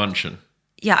honourable mention.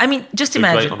 Yeah, I mean, just a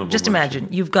great imagine. honourable Just mention.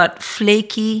 imagine. You've got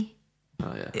flaky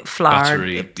flour,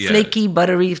 Buttery, yeah. flaky,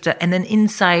 buttery, and then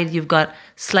inside you've got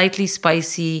slightly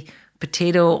spicy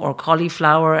potato or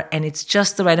cauliflower, and it's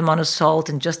just the right amount of salt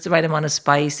and just the right amount of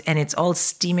spice, and it's all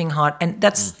steaming hot, and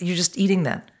that's you're just eating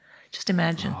that. Just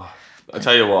imagine. I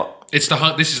tell you what, This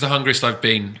is the hungriest I've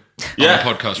been on yeah, the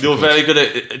podcast. you're record. very good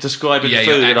at describing Yeah, food,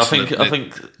 you're and I excellent.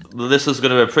 think the listeners are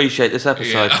going to appreciate this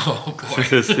episode. Yeah. Oh boy.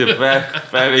 Because you're very,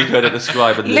 very good at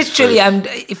describing this Literally, food.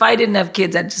 if I didn't have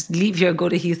kids, I'd just leave here, go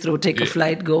to Heathrow, take a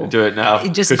flight, go. Do it now.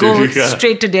 Just go Yeah.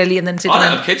 straight to Delhi and then sit I don't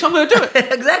down. have kids, I'm going to do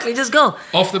it. Exactly, just go.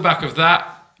 Off the back of that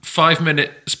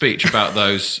 5-minute speech about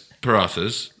those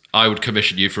parathas, I would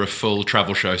commission you for a full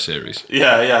travel show series.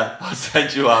 Yeah, I'll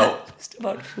send you out. Just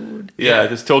about food. Yeah,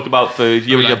 just talk about food.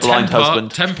 You and your blind husband.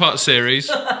 10-part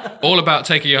series, all about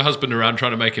taking your husband around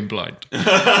trying to make him blind.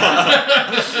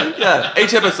 Yeah,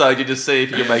 each episode you just see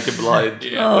if you can make him blind.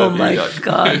 Oh my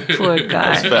God, poor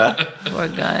guy. Fair. Poor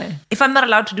guy. If I'm not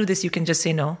allowed to do this, you can just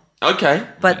say no. Okay.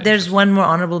 But there's one more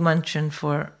honorable mention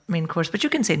for main course, but you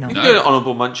can say no. You can do an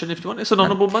honourable mention if you want. It's an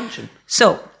honourable mention.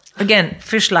 So, again,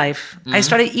 fish life. I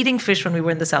started eating fish when we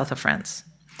were in the south of France.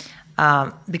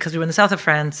 Because we were in the south of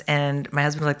France and my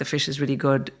husband was like, the fish is really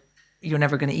good. You're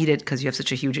never going to eat it because you have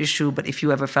such a huge issue. But if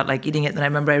you ever felt like eating it, then I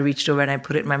remember I reached over and I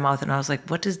put it in my mouth and I was like,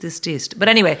 what does this taste? But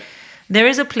anyway, there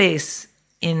is a place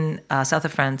in south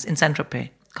of France, in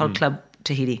Saint-Tropez, called Club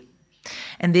Tahiti.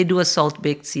 And they do a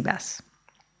salt-baked sea bass.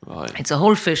 Right. It's a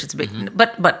whole fish. It's big.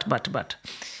 But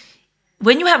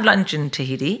when you have lunch in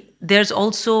Tahiti, there's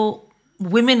also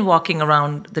women walking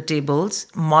around the tables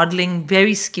modeling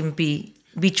very skimpy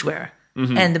beachwear.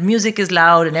 And the music is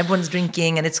loud and everyone's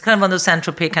drinking and it's kind of one of those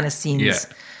Saint-Tropez kind of scenes.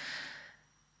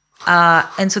 Yeah.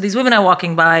 And so these women are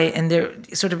walking by and they're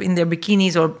sort of in their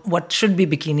bikinis or what should be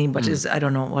bikini, but is, I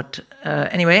don't know what.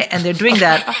 Anyway, and they're doing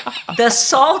that. The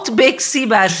salt-baked sea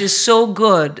bass is so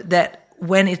good that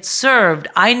when it's served,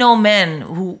 I know men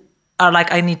who are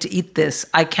like, I need to eat this.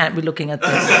 I can't be looking at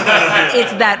this.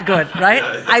 It's that good, right?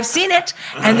 I've seen it.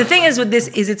 And the thing is with this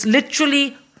is it's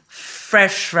literally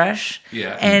fresh.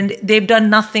 Yeah. And they've done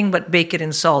nothing but bake it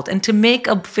in salt. And to make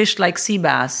a fish like sea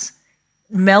bass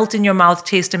melt in your mouth,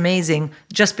 taste amazing,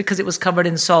 just because it was covered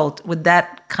in salt with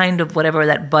that kind of whatever,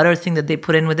 that butter thing that they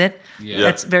put in with it,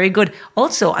 that's very good.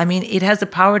 Also, I mean, it has the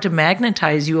power to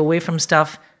magnetize you away from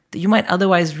stuff that you might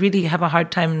otherwise really have a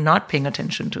hard time not paying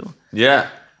attention to. Yeah.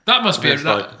 That must be That's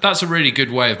like- that's a really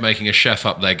good way of making a chef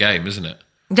up their game, isn't it?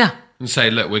 Yeah. And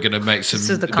say, look, we're going to make some This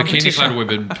is the bikini-clad competition.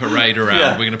 women parade around.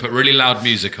 Yeah. We're going to put really loud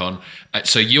music on.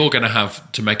 So you're going to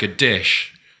have to make a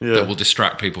dish that will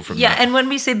distract people from Yeah, that. and when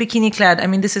we say bikini clad, I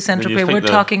mean, this is When you Saint-Tropez. think We're the-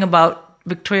 talking about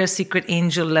Victoria's Secret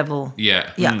angel level.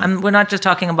 Yeah. Yeah, we're not just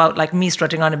talking about like me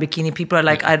strutting on a bikini. People are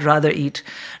like, I'd rather eat.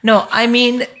 No, I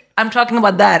mean, I'm talking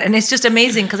about that. And it's just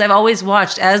amazing because I've always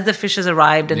watched as the fish has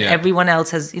arrived and Yeah. everyone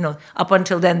else has, up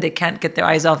until then, they can't get their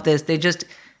eyes off this. They just,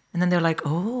 and then they're like,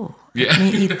 oh, let me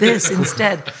eat this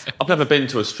instead. I've never been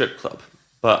to a strip club,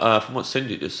 but from what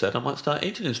Cindy just said, I might start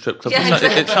eating in strip clubs. Yeah,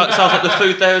 It sounds like the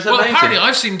food there is Well, amazing. apparently,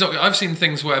 I've seen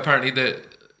things where apparently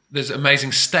there's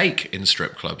amazing steak in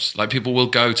strip clubs. Like people will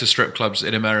go to strip clubs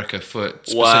in America for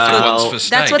specific Wow. ones for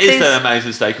steak. That's what Is they- there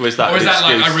amazing steak, or is that or is an that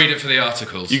like excuse? I read it for the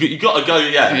articles? You got to go,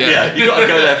 yeah, Yeah. you got to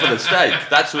go there for the steak.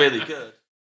 That's really good.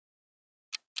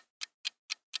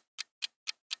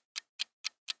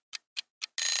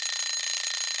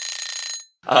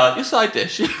 Your side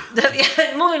dish.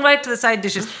 Moving right to the side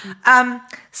dishes.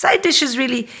 Side dishes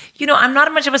really, I'm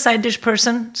not much of a side dish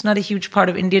person. It's not a huge part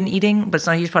of Indian eating, but it's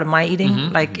not a huge part of my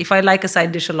eating. Like if I like a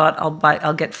side dish a lot,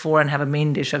 I'll get 4 and have a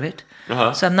main dish of it.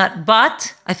 So I'm not,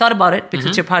 but I thought about it because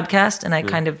it's your podcast and I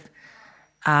kind of,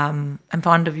 I'm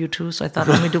fond of you too. So I thought,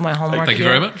 let me do my homework. Thank you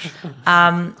here. very much.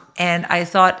 And I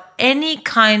thought any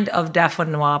kind of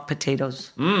dauphinoise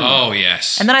potatoes. Oh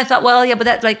yes. And then I thought, well, yeah, but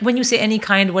that, like, when you say any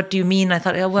kind, what do you mean? I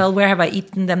thought, oh, well, where have I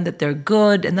eaten them that they're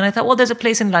good? And then I thought, well, there's a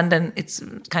place in London. It's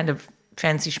kind of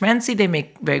fancy schmancy. They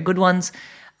make very good ones.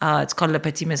 It's called Le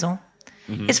Petit Maison.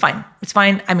 It's fine. It's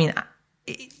fine. I mean,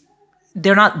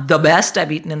 they're not the best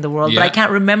I've eaten in the world, but Yeah. I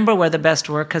can't remember where the best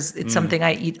were because it's something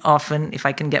I eat often if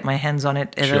I can get my hands on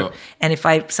it. Sure. And if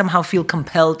I somehow feel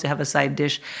compelled to have a side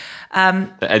dish.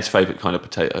 Ed's favourite kind of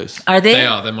potatoes. Are they?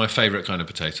 They're my favourite kind of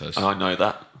potatoes. I know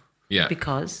that. Yeah.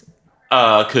 Because?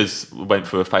 Because we went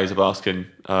through a phase of asking.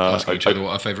 Asking each other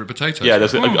what our favourite potatoes Yeah, were.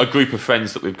 there's a group of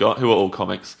friends that we've got who are all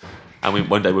comics, and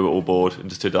one day we were all bored and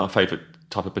just did our favourite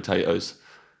type of potatoes.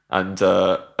 And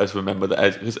I just remember that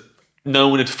Ed, because no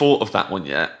one had thought of that one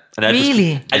yet, and Ed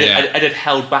Really? Yeah. Ed had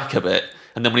held back a bit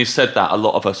And then when he said that, a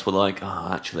lot of us were like, oh,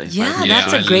 actually. Yeah, maybe-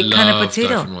 that's I a great kind of love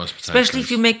potato. Dauphinoise Especially if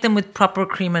potatoes. you make them with proper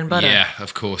cream and butter. Yeah,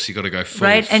 of course. You got to go full.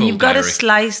 Right? And full you've got to dairy.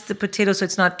 slice the potato so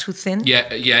it's not too thin.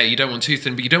 Yeah, you don't want too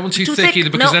thin, but you don't want too Too thick thick, either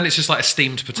because no. then it's just like a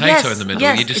steamed potato Yes, in the middle.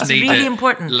 yes, You just it's need really it,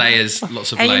 important. layers,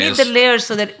 lots of And layers. you need the layers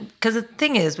so that, because the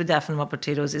thing is with Dauphinoise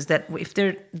potatoes is that if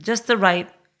they're just the right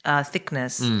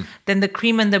thickness, Mm. then the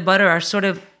cream and the butter are sort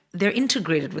of, they're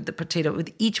integrated with the potato,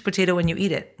 with each potato when you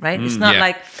eat it, right? It's not Yeah.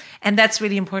 like, and that's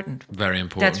really important. Very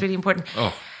important. That's really important.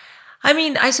 Oh, I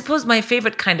mean, I suppose my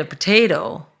favorite kind of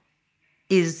potato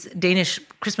is Danish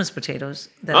Christmas potatoes.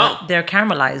 They're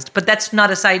caramelized, but that's not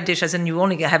a side dish, as in you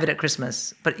only have it at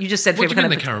Christmas. But you just said what do favorite you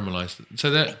mean kind they of caramelized? So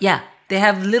they're Yeah, they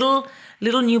have little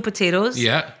new potatoes.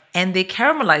 Yeah. and they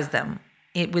caramelize them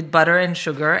with butter and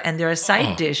sugar, and they're a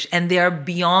side dish, and they are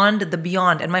beyond the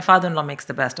beyond. And my father-in-law makes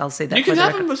the best. I'll say that. You for can the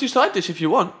have record. them as your side dish if you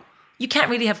want. You can't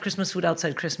really have Christmas food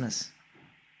outside Christmas.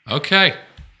 okay.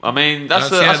 I mean, that's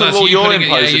a that's rule you you're putting it-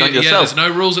 imposing on yeah, yourself. there's no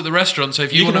rules at the restaurant, so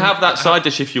if you, You can want have that side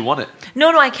dish if you want it.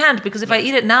 No, I can't, because if I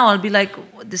eat it now, I'll be like,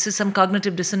 this is some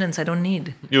cognitive dissonance I don't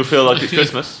need. You'll feel like it's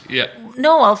Christmas. Yeah.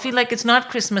 No, I'll feel like it's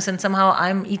not Christmas, and somehow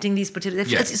I'm eating these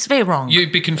potatoes. Yeah. It's very wrong.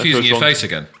 You'd be confusing That's your wrong. face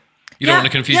again. You don't want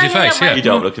to confuse your face, yeah. You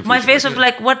don't want to confuse My your face face, would be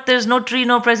like, what? There's no tree,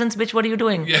 no presents, bitch. What are you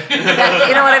doing? Yeah.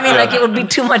 You know what I mean? Like, it would be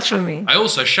too much for me. I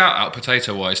also shout out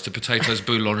potato-wise to potatoes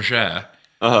boulangère.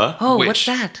 Oh, which what's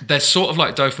that? They're sort of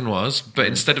like dauphinoise, but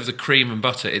instead of the cream and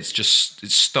butter, it's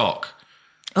stock.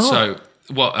 Oh. So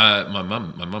what my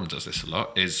mum does this a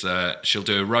lot is she'll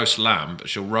do a roast lamb, but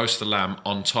she'll roast the lamb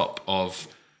on top of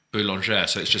boulangère.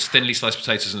 So it's just thinly sliced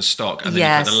potatoes and stock, and then you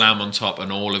Yes. put the lamb on top,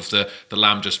 and all of the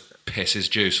lamb just pisses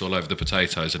juice all over the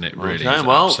potatoes, and it really Okay, is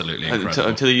well, absolutely incredible.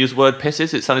 until you use the word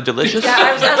pisses, it sounded delicious. Yeah,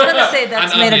 I was going to say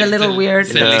that's And made it a onion, little weird.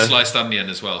 Thinly Yeah. sliced onion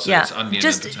as well. So Yeah, it's onion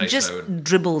just and potato. just and,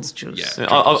 dribbles juice. yeah,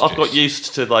 I've got juice.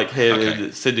 used to like hearing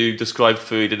Okay. Sindhu describe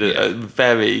food in a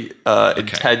very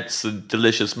intense and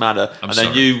delicious manner, and then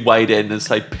sorry. you wade in and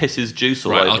say pisses juice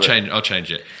all Right, over I'll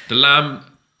change it. The lamb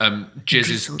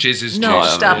jizzes No,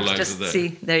 juice stop. all over Just the.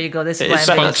 see. There you go. This is It why I'm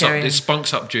spunks vegetarian. It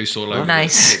spunks up juice all over.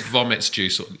 Nice. It vomits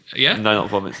juice. Yeah. No, not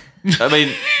vomits. I mean,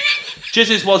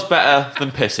 jizzes was better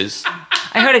than pisses.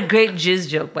 I heard a great jizz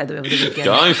joke, by the way, over the weekend.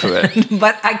 Go for it.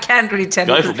 But I can't really tell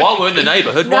Go you for it. While we're in the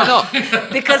neighbourhood, why not?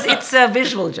 because it's a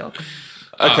visual joke.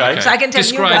 Okay. So I can tell you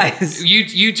describe, guys.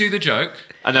 You do the joke,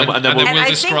 And then we'll- And we'll I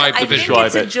describe think, the I visual. think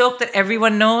it's a it. joke that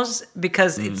everyone knows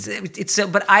because it's so.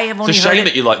 But I have only It's a heard shame it.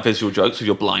 that you like visual jokes with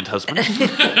your blind husband.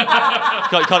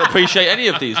 can't appreciate any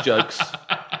of these jokes.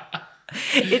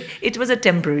 It was a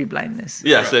temporary blindness.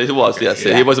 Yes, it was. Yes,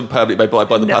 Yeah. he wasn't permanently made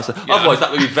by the No. pasta. Otherwise,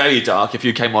 that would be very dark if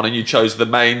you came on and you chose the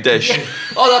main dish.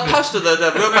 Oh, that pasta that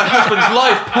ruined my husband's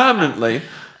life permanently.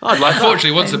 I'd like that.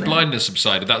 Unfortunately, once the blindness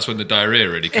subsided, that's when the diarrhea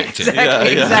really kicked in. Exactly. Yeah,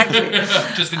 yeah.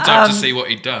 Exactly. Just in time to see what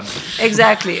he'd done.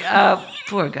 Exactly.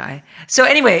 Poor guy. So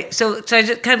anyway, so I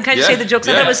just can I just say the jokes?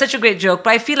 I thought yeah. it was such a great joke, but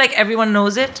I feel like everyone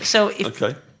knows it. So if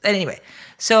Okay. anyway,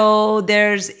 so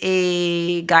there's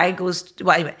a guy goes.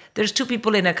 Well, anyway, there's two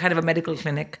people in a kind of a medical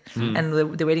clinic, and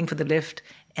they're waiting for the lift,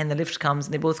 and the lift comes,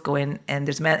 and they both go in, and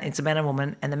there's a man. It's a man and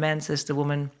woman, and the man says to the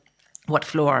woman, "What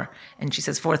floor?" And she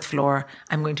says, "4th floor.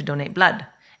 I'm going to donate blood."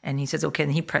 And he says, "Okay."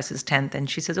 And he presses 10th, and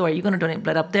she says, "Oh, are you going to donate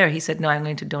blood up there?" He said, "No, I'm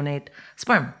going to donate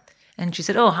sperm." And she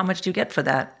said, "Oh, how much do you get for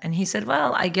that?" And he said,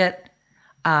 "Well, I get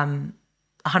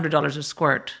 $100 a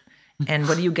squirt." And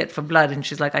what do you get for blood? And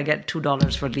she's like, "I get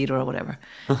 $2 for a liter or whatever."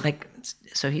 Like,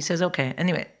 so he says, "Okay."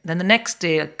 Anyway, then the next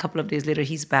day, a couple of days later,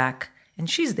 he's back and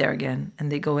she's there again.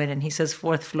 And they go in and he says,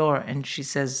 "4th floor." And she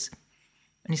says,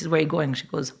 and he says, "Where are you going?" She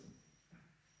goes,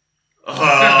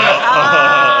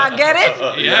 get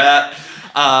it? Yeah.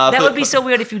 That would be so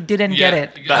weird if you didn't get Yeah.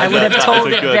 it. I would have told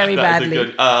it very That is a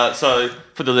badly. good- so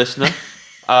for the listener,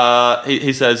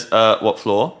 he says, "What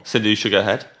floor?" Sindhu shook her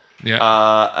head. Yeah.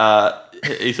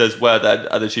 He says, "Where then?"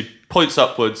 And then she points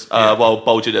upwards while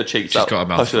bulging her cheeks She's out. got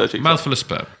a pushing her cheeks mouthful of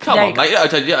sperm. Come There on, you go. mate. You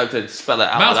don't have to spell it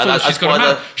out. Mouthful. That's why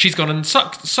the- She's gone and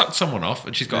sucked someone off,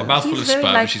 and she's got a mouthful He's of very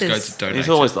sperm. like and she's going this. to donate. He's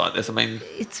it. always like this. I mean,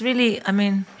 It's really, I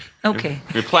mean, okay.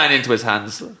 we're playing into his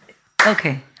hands.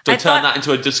 Okay. Do I I turn thought- that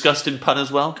into a disgusting pun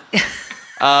as well?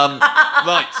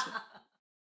 Right.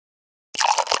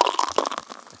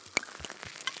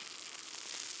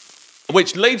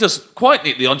 Which leads us quite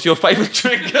neatly onto your favourite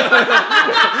drink.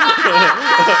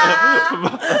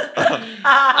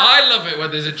 I love it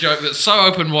when there's a joke that's so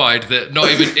open wide that not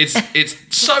even it's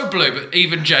so blue, but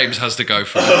even James has to go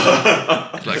for it.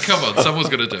 It's like, come on, someone's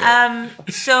going to do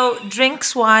it. So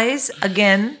drinks wise,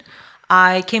 again,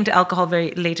 I came to alcohol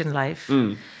very late in life.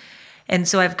 And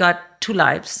so I've got two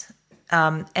lives.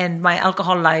 and my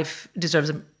alcohol life deserves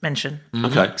a mention.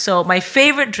 Okay. So my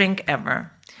favorite drink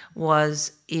ever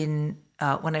was when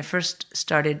I first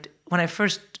started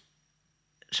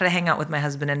hang out with my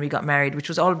husband and we got married, which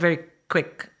was all very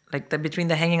quick. Like between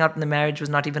the hanging out and the marriage was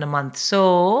not even a month.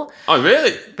 So Oh,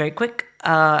 really? very quick.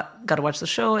 Got to watch the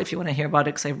show if you want to hear about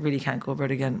it, because I really can't go over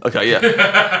it again. Okay,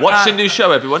 yeah. Watch the new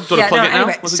show, everyone. Do you want to plug it now?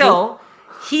 Anyway, What's it called?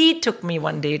 so he took me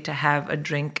one day to have a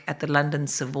drink at the London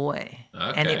Savoy.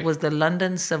 And it was the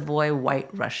London Savoy White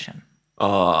Russian.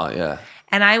 Oh, yeah.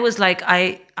 And I was like,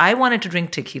 I wanted to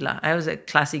drink tequila. I was a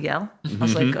classy gal. I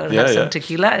was like, I'll have some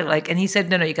tequila. And he said,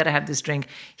 no, you got to have this drink.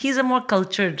 He's a more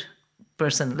cultured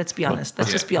person. Let's be honest.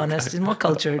 Let's just be honest. He's more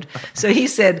cultured. So he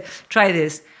said, try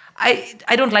this.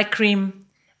 I don't like cream.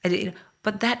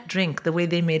 But that drink, the way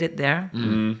they made it there,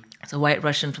 it's a White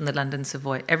Russian from the London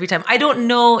Savoy. Every time. I don't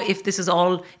know if this is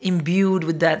all imbued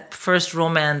with that first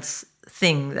romance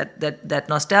thing, that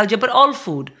nostalgia, but all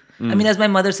food. I mean, as my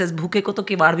mother says, bhuke ko to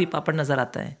kiwad bhi papad nazar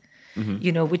aata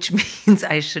hai. Which means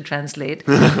I should translate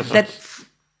that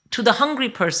to the hungry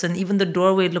person, even the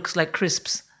doorway looks like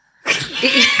crisps.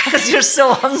 Because you're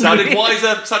so hungry. Sounded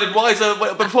wiser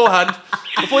beforehand.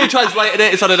 Before you translated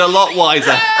it, it sounded a lot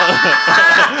wiser.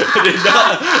 It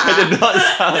did not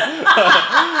sound.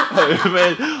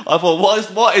 I thought,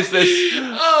 what is this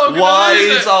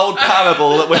wise old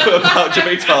parable that we're about to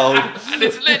be told? And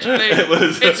it's literally,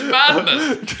 it's madness.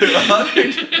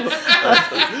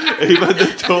 Even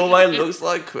the doorway looks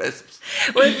like crisps.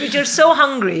 Well, if you're so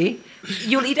hungry,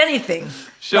 you'll eat anything.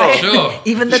 Sure.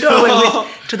 Even the doorway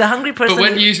to the hungry person.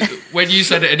 But when you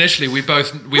said it initially, we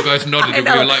both nodded. And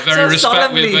we were like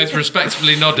we both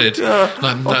respectfully nodded.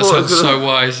 That sounds so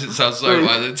wise. It sounds so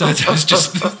wise. It sounds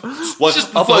just the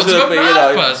thoughts of a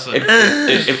mad person.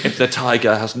 If the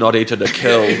tiger has not eaten a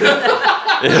kill.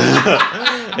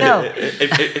 No.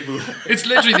 It's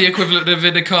literally the equivalent of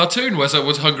in a cartoon where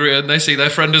someone's hungry and they see their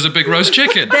friend as a big roast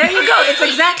chicken. There you go. It's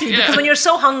exactly. Because when you're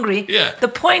so hungry,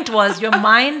 the point was your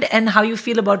mind and how you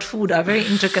feel about food are very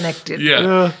interconnected.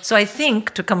 Yeah. So I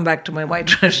think, to come back to my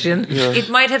White Russian, it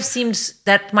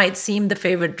might seem the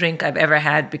favorite drink I've ever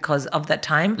had because of that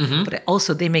time. But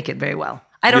also they make it very well.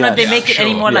 I don't know if they make it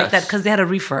anymore like that because they had a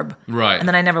refurb. Right. And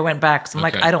then I never went back. So I'm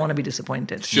like, I don't want to be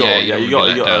disappointed. Sure, you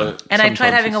got. And I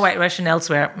tried having a White Russian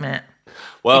elsewhere. Meh.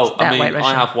 Well, I mean,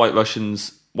 I have White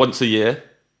Russians once a year.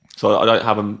 So I don't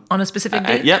have them... On a specific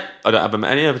day? Yep. I don't have them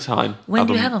any other time. When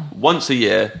do you have them? Once a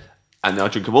year. And I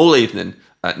drink them all evening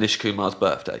at Nish Kumar's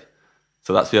birthday.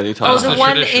 So that's the only time. Oh, the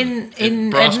one in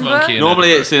Brass Edinburgh? Monkey in Normally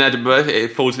Edinburgh. it's in Edinburgh.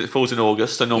 It falls in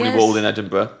August, so normally we're all in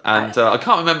Edinburgh. And I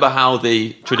can't remember how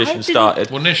the tradition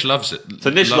started. Well, Nish loves it. So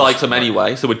Nish likes them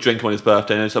anyway, so we'd drink on his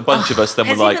birthday, and there's a bunch of us. Then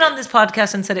Has we're he like, been on this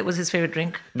podcast and said it was his favorite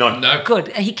drink? No. Good.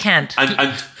 He can't.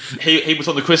 and he was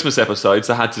on the Christmas episode,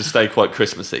 so had to stay quite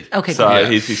Christmassy. Okay, so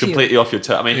good. he's completely off your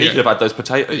turn. I mean, he could have had those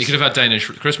potatoes. You could have had Danish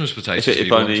Christmas potatoes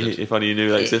if only you knew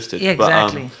they existed. Yeah,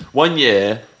 exactly. But, one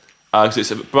year, because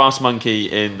it's a Brass Monkey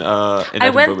in Edinburgh. I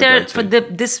went there we go for to.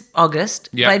 this August,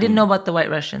 but I didn't know about the White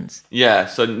Russians. Yeah,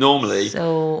 so normally,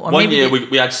 or one maybe year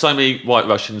we had so many White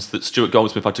Russians that Stuart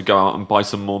Goldsmith had to go out and buy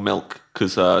some more milk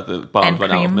because the barn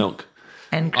ran out of milk.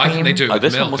 And cream. I think they do it with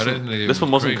This milk.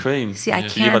 one wasn't cream. See, I You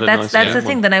can't. had a That's nice the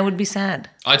thing. Then I would be sad.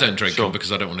 I don't drink them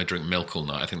because I don't want to drink milk all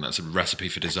night. I think that's a recipe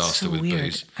for disaster So with weird.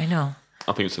 booze. I know.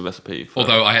 I think it's a recipe. For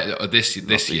Although I had, this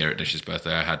year at Nish's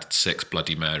birthday, I had 6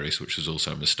 Bloody Marys, which was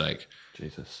also a mistake.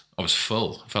 Jesus. I was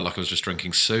full. I felt like I was just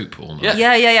drinking soup all night.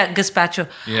 Yeah. Gazpacho.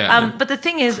 Yeah. But the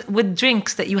thing is, with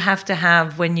drinks that you have to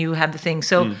have when you have the thing,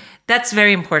 so that's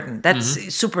very important. That's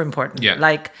super important. Yeah.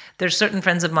 Like, there's certain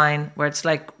friends of mine where it's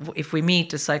like, if we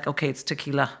meet, it's like, okay, it's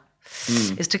tequila.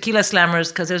 It's tequila slammers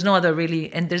because there's no other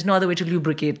way to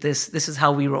lubricate this. This is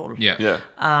how we roll. Yeah.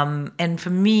 And for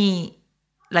me,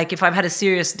 like if I've had a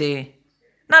serious day,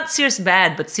 not serious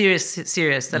bad, but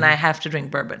serious, then I have to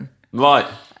drink bourbon. Right.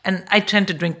 And I tend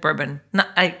to drink bourbon.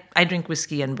 I drink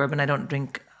whiskey and bourbon. I don't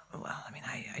drink,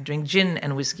 I drink gin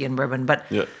and whiskey and bourbon. But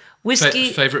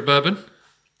whiskey... Favorite bourbon?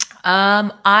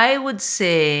 I would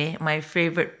say my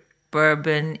favorite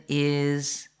bourbon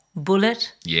is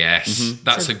Bullet. Yes.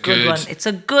 That's It's a good one. It's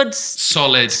a good...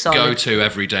 solid go-to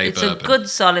everyday bourbon. It's a good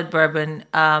solid bourbon.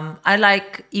 I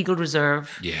like Eagle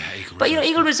Reserve. Yeah, Eagle Reserve. But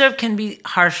Eagle Reserve can be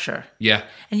harsher. Yeah.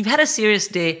 And you've had a serious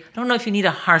day. I don't know if you need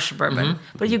a harsh bourbon,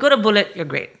 but if you go to Bullet, you're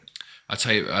great. I'll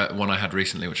tell you one I had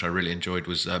recently, which I really enjoyed,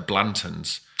 was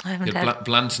Blanton's. I haven't had.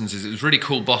 Blanton's is a really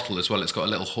cool bottle as well. It's got a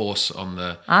little horse on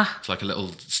the... It's like a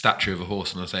little statue of a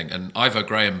horse on the thing. And Ivor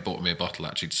Graham bought me a bottle,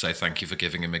 actually, to say thank you for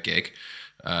giving him a gig.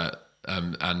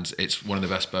 and it's one of the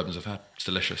best bourbons I've had. It's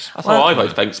delicious. That's how Ivo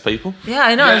thanks people. Yeah,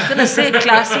 I know. I was going to say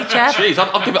classy chap. Jeez,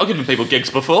 I've given people gigs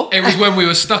before. It was when we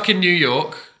were stuck in New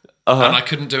York, Uh-huh. and I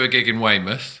couldn't do a gig in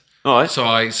Weymouth. All right. So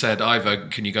I said, Ivo,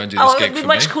 can you go and do this Oh, gig it'd be for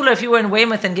much me? cooler if you were in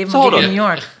Weymouth and gave him So a hold gig in on. New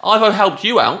York. Ivo helped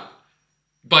you out.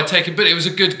 But it was a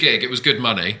good gig. It was good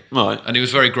money. Right. And he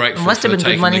was very grateful It must for have been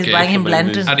taking good money the gig. buying him I mean,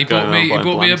 Blanton. And he Going bought around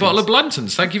me buying a bottle of Blantons.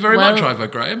 Blantons. Thank you very Well- much, Ivo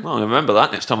Graham. Well, I remember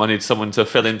that next time I need someone to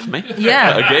fill in for me. Yeah.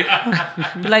 At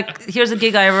a gig. Like, here's a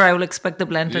gig, Ivor. I will expect the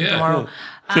Blanton Yeah. tomorrow.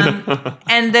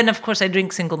 And then, of course, I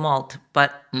drink single malt. But,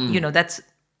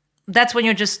 that's when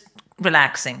you're just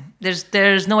relaxing.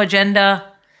 There's no agenda.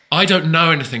 I don't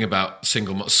know anything about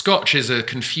single malt. Scotch is a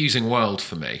confusing world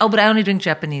for me. Oh, but I only drink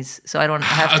Japanese, so I don't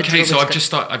have to Okay, deal so with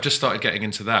I've just started getting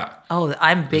into that. Oh,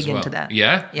 I'm big as well. into that.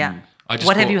 Yeah? Yeah. I just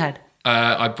What have bought- you had?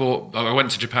 I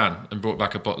went to Japan and brought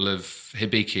back a bottle of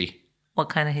Hibiki. What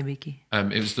kind of hibiki?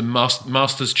 It was the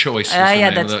Master's Choice. was Yeah,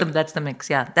 the name that's of it. that's the mix.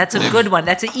 Yeah, that's a good one.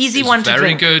 That's an easy It's one to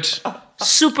very drink. good.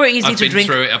 Super easy I've to been drink.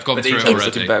 through it. I've gone But through he's it looking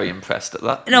already. very impressed at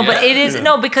that. No, but Yeah. it is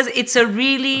because it's a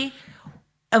really.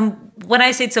 When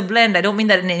I say it's a blend, I don't mean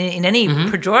that in any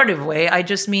pejorative way. I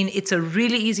just mean it's a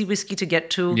really easy whiskey to get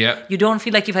to. Yeah. You don't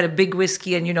feel like you've had a big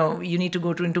whiskey and you need to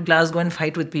go into Glasgow and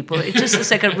fight with people. It's just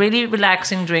it's like a really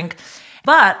relaxing drink.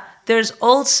 But there's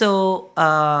also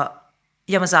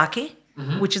Yamazaki,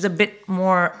 which is a bit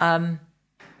more.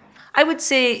 I would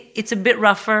say it's a bit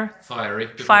rougher, Fiery.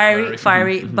 bit more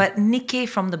fiery. But Nikkei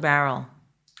from the barrel.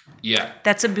 Yeah.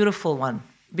 That's a beautiful one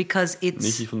because it's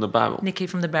Nicky from the barrel. Nikkei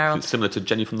from the barrel. It's similar to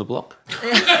Jenny from the block.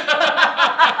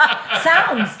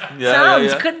 Sounds.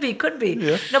 yeah. Could be.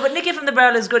 No, but Nikkei from the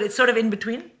barrel is good. It's sort of in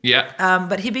between. Yeah.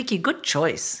 But Hibiki, good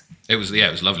choice. It was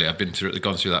lovely. I've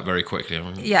gone through that very quickly.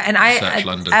 Yeah, and Search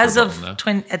London as for a of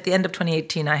bottle now. at the end of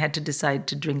 2018, I had to decide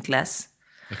to drink less.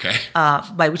 Okay.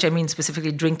 By which I mean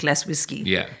specifically drink less whiskey.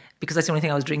 Yeah. Because that's the only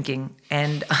thing I was drinking,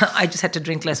 and I just had to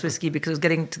drink less whiskey because it was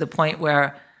getting to the point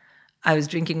where I was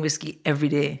drinking whiskey every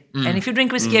day. And if you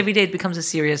drink whiskey every day, it becomes a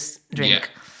serious drink. Yeah.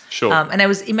 Sure. And I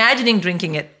was imagining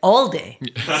drinking it all day.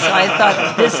 So I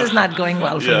thought, this is not going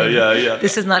well for me. Yeah.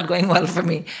 This is not going well for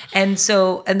me. And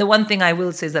the one thing I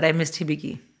will say is that I missed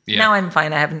Hibiki. Yeah. Now I'm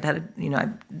fine. I haven't had, I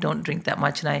don't drink that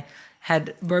much. And I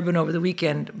had bourbon over the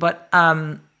weekend. But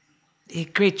a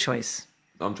great choice.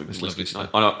 I'm drinking lovely whiskey stuff.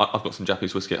 tonight. I've got some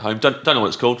Japanese whiskey at home. Don't know what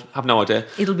it's called. Have no idea.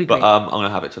 It'll be but, great. I'm going to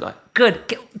have it today.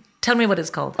 Good. Tell me what it's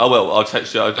called. Oh, well, I'll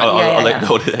text you. I'll yeah. let you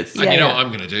know what it is. Yeah. And you know what I'm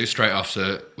going to do straight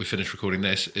after we finish recording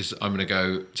this is I'm going to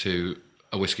go to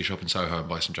a whiskey shop in Soho and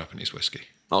buy some Japanese whiskey.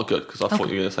 Oh, good, because I thought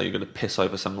you were going to say you're going to piss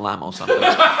over some lamb or something.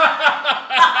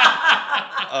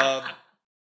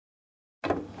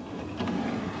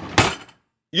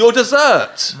 Your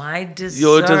dessert. My dessert.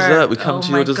 Your dessert. We come Oh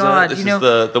to my your dessert. God. This is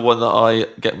the one that I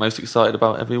get most excited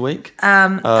about every week.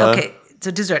 Okay,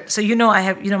 so dessert. So I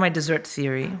have my dessert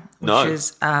theory, which No.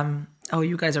 is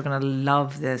you guys are gonna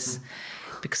love this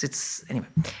because it's anyway.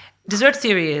 Dessert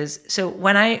theory is so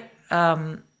when I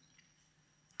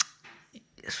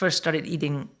first started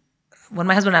eating, when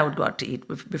my husband and I would go out to eat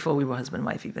before we were husband and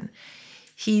wife even,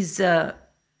 he's a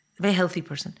very healthy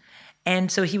person, and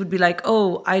so he would be like,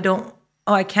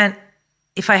 I can't.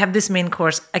 If I have this main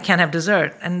course, I can't have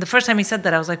dessert. And the first time he said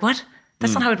that, I was like, what?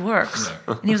 That's not how it works.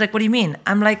 And he was like, what do you mean?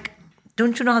 I'm like,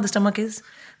 don't you know how the stomach is?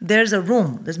 There's a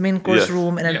room. There's main course Yes.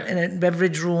 room and a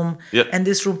beverage room Yep. and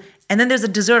this room. And then there's a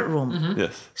dessert room.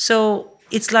 Yes. So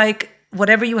it's like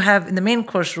whatever you have in the main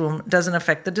course room doesn't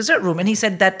affect the dessert room. And he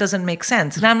said, that doesn't make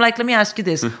sense. And I'm like, let me ask you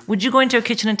this. Would you go into your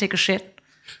kitchen and take a shit?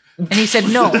 And he said,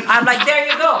 no. I'm like, there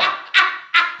you go.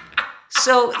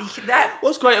 So that...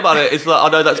 What's great about it is that I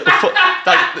know that's before.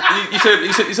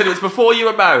 You said it was before you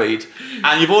were married,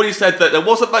 and you've already said that there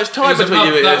wasn't much time It was a between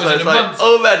month, you. that So was it's in a like month.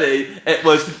 already it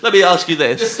was. Let me ask you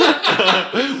this.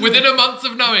 Within a month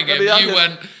of knowing him, me ask you you-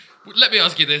 went, let me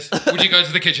ask you this. Would you go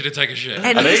to the kitchen to take a shit?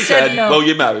 And And he he said, no. "Well,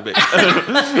 you married me."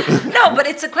 No, but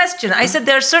it's a question. I said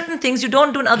there are certain things you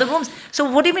don't do in other rooms. So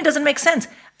what do you mean doesn't make sense?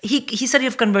 He said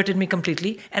you've converted me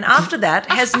completely, and after that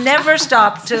has never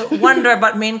stopped to wonder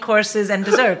about main courses and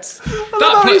desserts.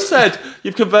 That he said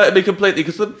you've converted me completely.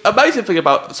 Because the amazing thing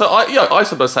about I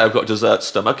sometimes say I've got a dessert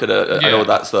stomach and all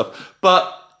that stuff,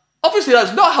 but obviously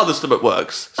that's not how the stomach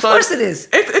works. So Of course it is.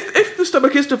 If the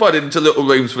stomach is divided into little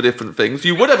rooms for different things,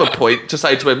 you would have a point to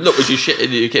say to him, "Look, would you shit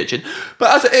in your kitchen?"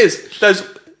 But as it is,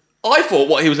 I thought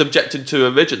what he was objecting to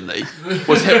originally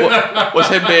was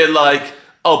him being like,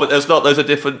 "Oh, but those are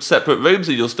different separate rooms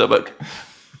in your stomach."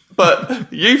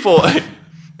 But you thought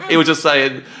he was just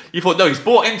saying, you thought, no, he's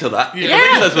bought into that. He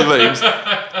says the rooms.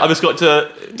 I've just got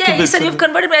to... Yeah, he said you've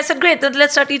converted me. I said great. Then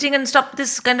let's start eating and stop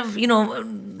this kind of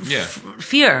Yeah.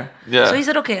 fear. Yeah. So he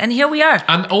said, okay, and here we are.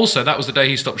 And also, that was the day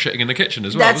he stopped shitting in the kitchen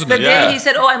as well, That's wasn't the it? day Yeah. he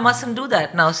said, oh, I mustn't do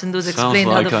that. Now Sindhu's Sounds explained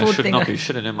like how the I food should thing. not be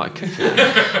shitting in my kitchen.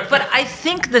 But I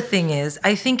think the thing is,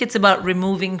 I think it's about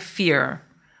removing fear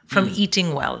from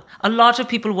eating well. A lot of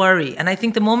people worry. And I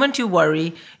think the moment you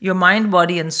worry, your mind,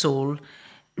 body, and soul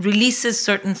releases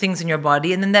certain things in your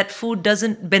body, and then that food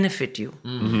doesn't benefit you.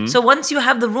 So once you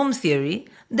have the room theory,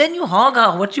 then you hog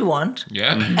out what you want.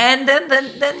 Yeah. And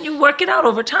then you work it out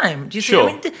over time. Do you see? Sure.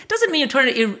 I mean, it doesn't mean you turn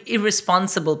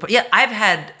irresponsible. Yeah, I've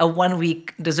had a 1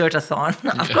 week dessert-a-thon.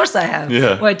 Of course I have.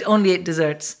 Yeah. Where I only ate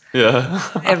desserts Yeah.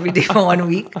 every day for 1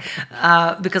 week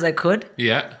because I could.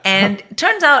 Yeah. And it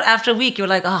turns out after a week, you're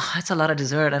like, oh, that's a lot of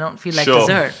dessert. I don't feel like Sure.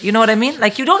 dessert. You know what I mean?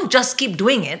 Like, you don't just keep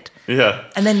doing it Yeah.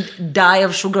 and then die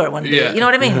of sugar one day. Yeah. You know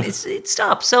what I mean? It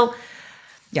stops. So,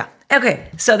 yeah. Okay.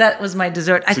 So that was my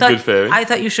dessert. a good theory. I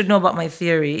thought you should know about my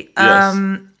theory. Yes.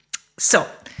 So,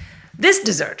 this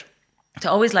dessert, I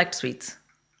always liked sweets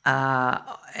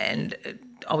and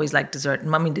always liked dessert.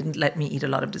 Mummy didn't let me eat a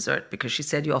lot of dessert because she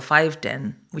said you're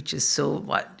 5'10", which is so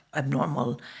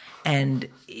abnormal. And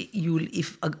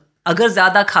if agar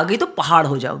zyada kha gayi to pahad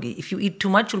ho jaogi. If you eat too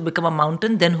much, you'll become a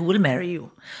mountain. Then who will marry you?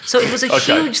 So it was a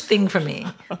Okay. huge thing for me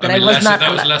that I mean, was not.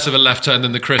 that was less of a left turn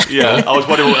than the crisp. Yeah. I was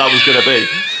wondering what that was going to be.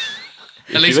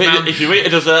 At least If you eat a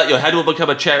dessert, your head will become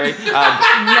a cherry.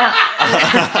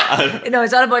 No,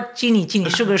 it's all about chini,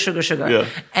 sugar. Yeah.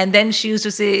 And then she used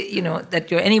to say, that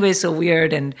you're anyway so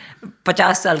weird and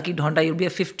 50 saal ki dhonda, you'll be a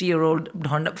 50-year-old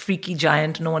dhonda, freaky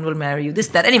giant, no one will marry you, this,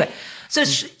 that. Anyway, so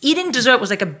eating dessert was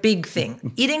like a big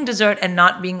thing. Eating dessert and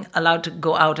not being allowed to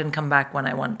go out and come back when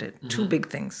I wanted. Two big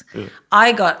things. Yeah.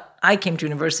 I came to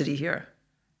university here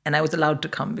and I was allowed to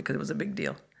come because it was a big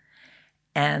deal.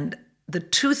 And the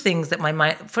two things that my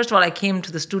mind, first of all, I came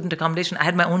to the student accommodation, I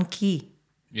had my own key.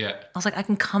 Yeah. I was like, I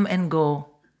can come and go.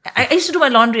 I used to do my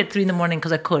laundry at 3 a.m.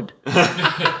 because I could.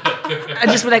 I'd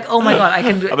just be like, oh my God, I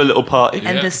can do it. Have a little party.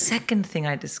 And the second thing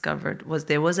I discovered was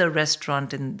there was a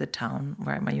restaurant in the town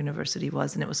where my university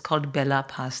was, and it was called Bella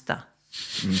Pasta.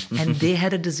 And they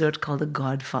had a dessert called the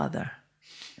Godfather.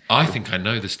 I think I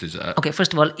know this dessert. Okay,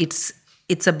 first of all, it's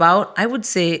about, I would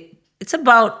say, it's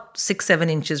about 6-7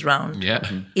 inches round. Yeah.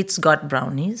 It's got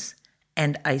brownies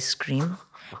and ice cream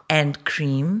and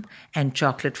cream and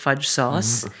chocolate fudge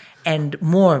sauce and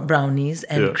more brownies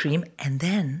and cream. And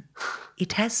then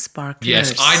it has sparklers.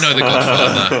 Yes, I know the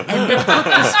Godfather. And they put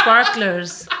the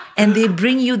sparklers and they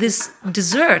bring you this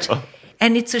dessert.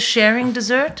 And it's a sharing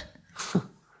dessert.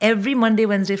 Every Monday,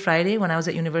 Wednesday, Friday, when I was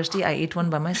at university, I ate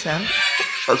one by myself.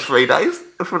 That's 3 days.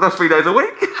 That's 3 days a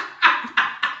week.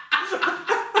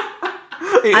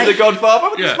 Eating the Godfather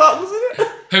with the sparkles in it.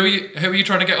 Who are you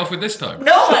trying to get off with this time?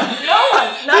 No one,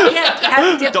 not yet. I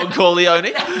hadn't yet. Don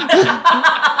Corleone.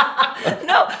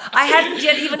 No, I hadn't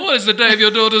yet even. Well, it's the day of your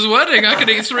daughter's wedding. I can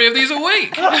eat 3 of these a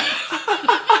week.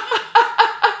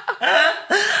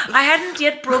 I hadn't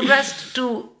yet progressed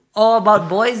to all about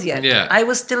boys yet. Yeah. I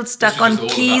was still stuck This on is all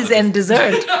keys about and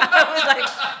dessert. I was like,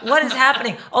 what is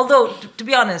happening? Although, to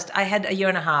be honest, I had a year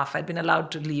and a half. I'd been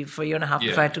allowed to leave for a year and a half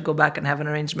before I had to go back and have an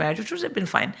arranged marriage, which would have been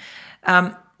fine.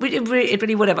 It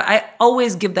really, whatever. I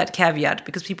always give that caveat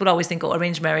because people always think, oh,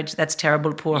 arranged marriage, that's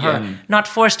terrible, poor her. Not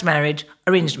forced marriage,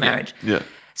 arranged marriage. Yeah.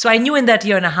 So I knew in that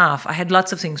year and a half, I had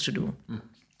lots of things to do.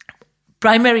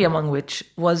 Primary among which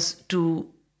was to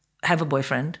have a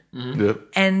boyfriend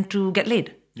and to get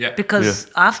laid. Yeah.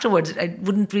 Because afterwards, I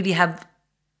wouldn't really have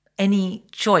any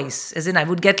choice. As in, I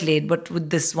would get laid, but with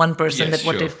this one person, Yes, that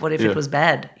what sure. if it was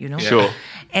bad, you know? Sure.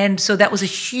 And so that was a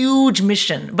huge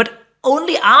mission. But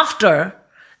only after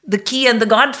the key and the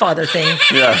Godfather thing,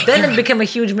 then it became a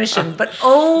huge mission. But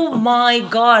oh my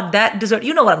God, that dessert,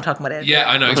 you know what I'm talking about, Ed. Yeah,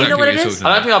 I know exactly You know what what you're it is? talking I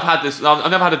about. don't think I've had this.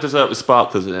 I've never had a dessert with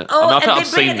sparklers in it. Oh, I mean, I and think they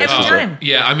I've bring seen it this. every dessert. time.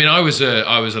 Yeah, I mean, I was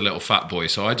a little fat boy,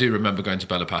 so I do remember going to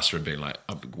Bella Pasta and being like,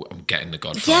 I'm getting the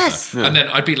Godfather. Yes. And then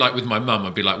I'd be like with my mum,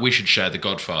 I'd be like, we should share the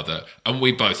Godfather. And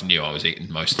we both knew I was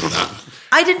eating most of that.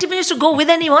 I didn't even used to go with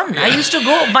anyone. I used to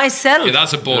go myself. Yeah,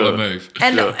 that's a baller move.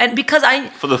 And because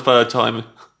For the third time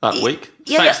that week.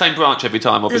 Yeah, Same branch every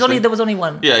time, obviously. there was only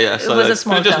one. Yeah. It was a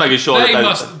small just town. making sure They that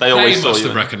must they always saw have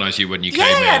you. recognised you when you came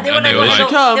Yeah. in. They were and like, they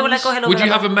were like, oh, hello. would you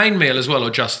hello. have a main meal as well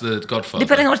or just the Godfather?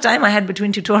 Depending on how much time I had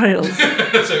between tutorials.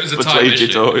 So it was a For time issue.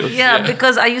 tutorials. Yeah,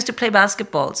 because I used to play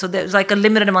basketball. So there was like a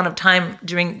limited amount of time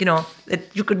during, that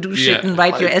you could do shit Yeah. and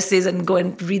write your essays and go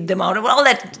and read them out, all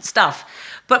that stuff.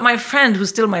 But my friend, who's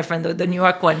still my friend, the New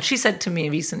York one, she said to me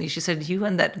recently, she said, you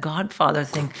and that Godfather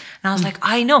thing. And I was like,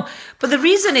 I know. But the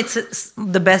reason it's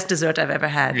the best dessert I've ever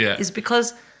had is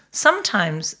because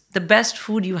sometimes the best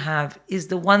food you have is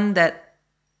the one that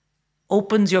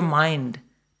opens your mind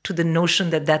to the notion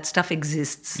that that stuff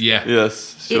exists. Yeah.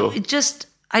 Yes, sure. It just,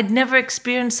 I'd never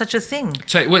experienced such a thing.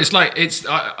 So, well, it's like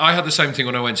I had the same thing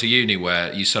when I went to uni,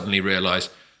 where you suddenly realise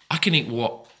I can eat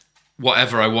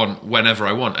whatever I want, whenever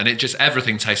I want, and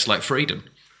everything tastes like freedom.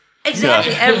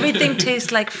 Exactly. Everything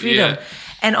tastes like freedom. Yeah.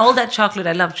 And all that chocolate,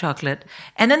 I love chocolate.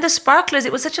 And then the sparklers,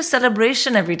 it was such a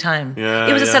celebration every time. Yeah,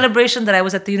 it was a yeah. celebration that I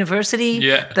was at the university,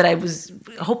 Yeah. that I was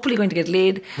hopefully going to get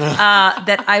laid,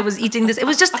 that I was eating this. It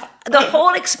was just, the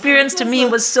whole experience to me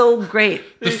was so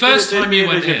great. The first the time you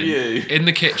went image of you. in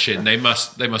the kitchen, they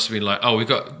must have been like, oh, we've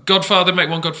got Godfather, make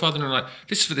one Godfather, and I'm like,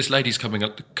 this is for this lady's come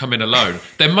in alone.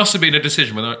 There must have been a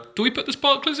decision where they're like, do we put the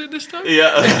sparklers in this time? Yeah.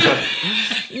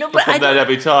 No, but From that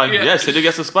every time. Yeah. Yeah, Cindy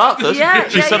gets the sparklers. Yeah,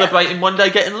 She's yeah, celebrating one day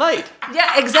getting laid.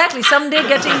 Yeah, exactly. Someday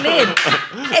getting laid.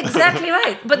 Exactly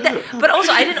right. But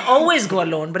also, I didn't always go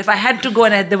alone. But if I had to go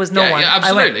and there was no Yeah, one, yeah,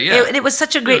 I went. absolutely, yeah. It was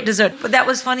such a great dessert. But that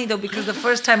was funny though, because the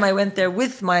first time I went there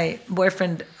with my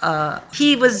boyfriend,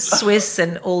 he was Swiss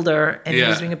and older, and he Yeah.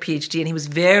 was doing a PhD, and he was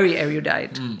very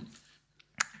erudite.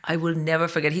 I will never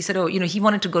forget. He said, he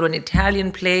wanted to go to an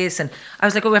Italian place. And I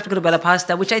was like, we have to go to Bella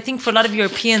Pasta, which I think for a lot of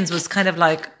Europeans was kind of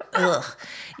like, ugh.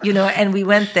 And we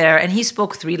went there, and he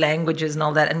spoke 3 languages and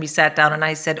all that. And we sat down, and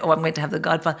I said, I'm going to have the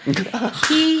Godfather.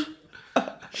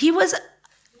 He was,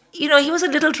 he was a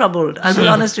little troubled. I'll be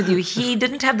honest with you. He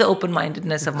didn't have the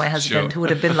open-mindedness of my husband, Sure. who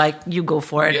would have been like, you go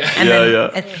for it.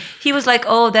 Yeah. And he was like,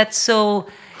 that's so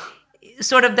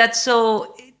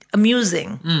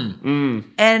amusing.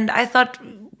 And I thought,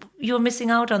 you're missing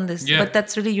out on this, Yeah. but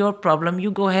that's really your problem. You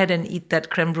go ahead and eat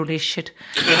that creme brulee shit.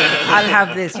 I'll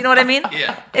have this. You know what I mean?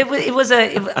 Yeah.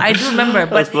 I do remember,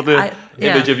 but That's the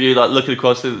image of you like looking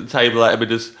across the table at him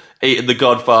and just eating the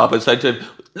Godfather and saying to him,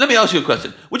 let me ask you a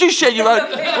question. Would you share your own?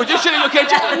 Would you share your kitchen?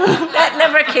 That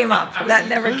never came up. That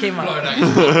never came up.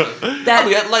 I'll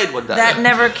get laid one day. That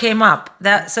never came up.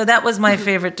 So that was my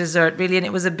favorite dessert, really, and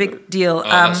it was a big deal. Oh,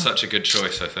 that's such a good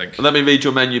choice, I think. Let me read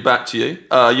your menu back to you.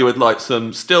 You would like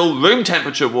some still room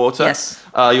temperature water. Yes.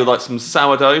 You would like some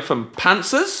sourdough from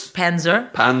Panzers.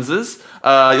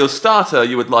 Panzer. Your starter,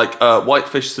 you would like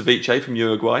whitefish ceviche from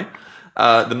Uruguay.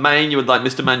 The main, you would like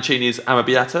Mr. Mancini's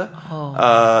arrabbiata.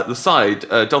 The side,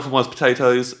 dolphin wise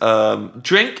potatoes.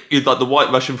 Drink, you'd like the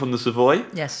White Russian from the Savoy.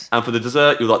 Yes. And for the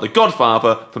dessert, you'd like the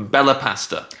Godfather from Bella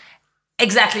Pasta.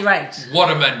 Exactly right.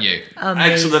 What a menu.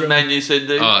 Amazing. Excellent menu,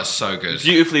 Cindy. Oh, it's so good.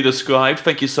 Beautifully described.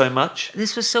 Thank you so much.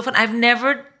 This was so fun. I've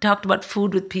never talked about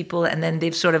food with people, and then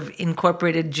they've sort of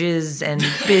incorporated jizz and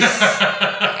bis,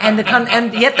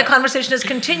 and yet the conversation has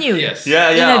continued. Yes. Yeah,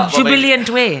 In yeah. a jubilant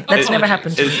way. That's never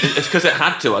happened. It's because it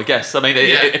had to, I guess. I mean,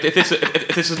 Yeah.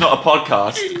 if this is not a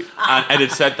podcast and Ed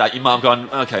had said that, you might have gone,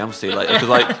 okay, I'm see you later.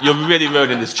 Because you're really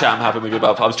ruining this chat I'm having with you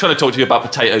about. I was trying to talk to you about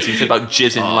potatoes, and you said about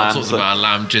jizzing lamb. Talking about a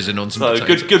lamb jizzing on some So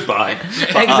potatoes. goodbye.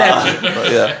 Exactly.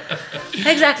 But yeah.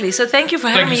 Exactly. So thank you for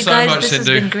having Thank you me, so guys. much, This has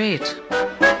Sindhu. been great.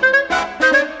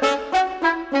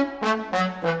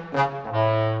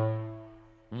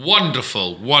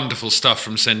 Wonderful, wonderful stuff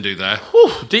from Sindhu there.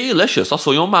 Whew, delicious. I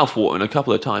saw your mouth watering a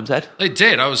couple of times, Ed. They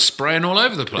did. I was spraying all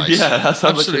over the place. Yeah, that's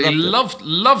how much you absolutely loved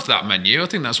loved that menu. I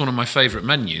think that's one of my favourite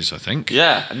menus. I think.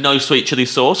 Yeah, no sweet chili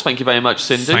sauce. Thank you very much,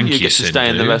 Sindhu. Thank you you, get to stay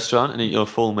in the Sindhu. restaurant and eat your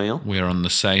full meal. We're on the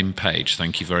same page.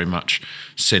 Thank you very much,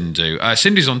 Sindhu.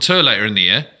 Sindhu's on tour later in the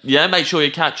year. Yeah, make sure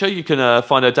you catch her. You can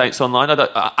find her dates online. I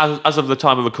don't, as of the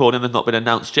time of recording, they've not been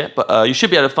announced yet, but you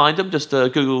should be able to find them. Just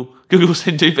Google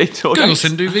Sindhu V Tour. Google dates.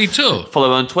 Sindhu V Tour. Follow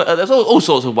her on Twitter. There's all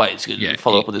sorts of ways you can Yeah,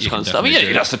 follow up on this you kind of can stuff. I mean,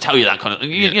 definitely it do has to tell you that kind of.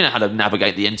 You know how to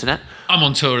navigate the internet. I'm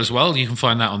on tour as well. You can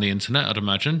find that on the internet, I'd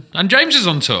imagine. And James is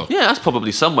on tour. Yeah, that's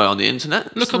probably somewhere on the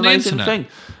internet. Look It's on an the amazing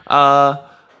internet.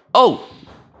 Thing.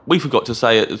 We forgot to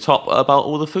say at the top about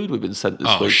all the food we've been sent this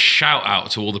Oh, week. shout out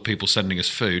to all the people sending us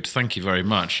food. Thank you very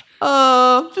much.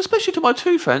 Especially to my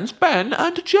 2 friends, Ben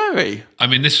and Jerry. I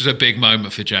mean, this was a big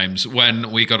moment for James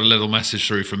when we got a little message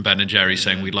through from Ben and Jerry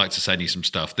saying we'd like to send you some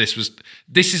stuff. This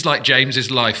is like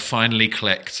James's life finally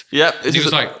clicked. Yep, And he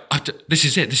was like, this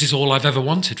is it. This is all I've ever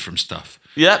wanted from stuff.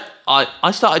 Yep,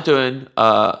 I started doing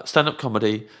stand-up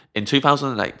comedy in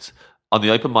 2008 on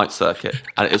the open mic circuit,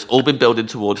 and it's all been building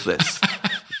towards this.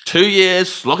 2 years,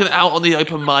 slogging it out on the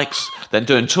open mics, then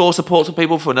doing tour support for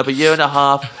people for another year and a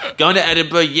half, going to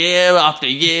Edinburgh year after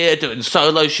year, doing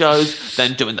solo shows,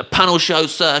 then doing the panel show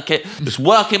circuit, just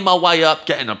working my way up,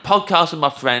 getting a podcast with my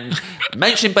friends,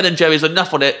 mentioning Ben and Jerry's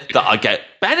enough on it that I get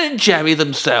Ben and Jerry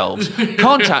themselves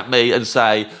contact me and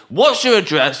say, what's your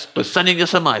address? We're sending you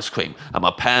some ice cream. And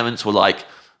my parents were like,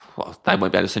 well, they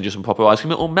won't be able to send you some proper ice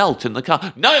cream. It will melt in the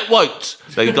car. No, it won't.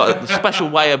 They got a special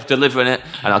way of delivering it,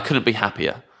 and I couldn't be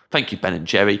happier. Thank you, Ben and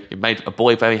Jerry. You made a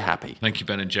boy very happy. Thank you,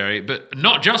 Ben and Jerry. But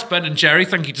not just Ben and Jerry.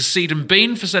 Thank you to Seed and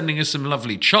Bean for sending us some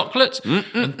lovely chocolate.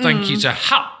 And thank you to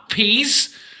Hot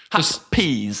Peas for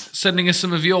sending us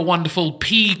some of your wonderful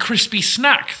pea crispy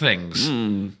snack things.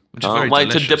 Which is very Can't wait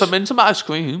delicious. to dip them into my ice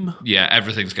cream. Yeah,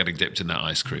 everything's getting dipped in that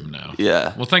ice cream now.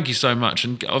 Yeah. Well, thank you so much.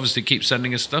 And obviously keep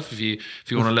sending us stuff if you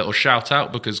want a little shout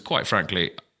out, because quite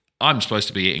frankly, I'm supposed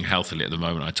to be eating healthily at the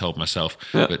moment, I told myself.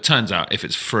 Yeah. But it turns out if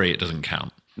it's free, it doesn't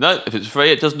count. No, if it's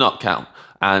free, it does not count.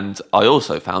 And I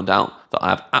also found out that I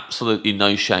have absolutely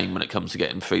no shame when it comes to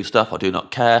getting free stuff. I do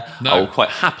not care. No. I will quite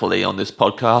happily on this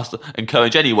podcast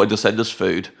encourage anyone to send us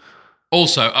food.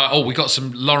 Also, we got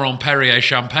some Laurent Perrier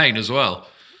champagne as well.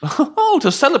 Oh,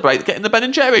 to celebrate getting the Ben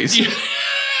and Jerry's.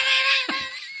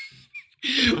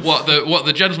 What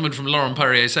the gentleman from Laurent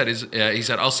Perrier said is, he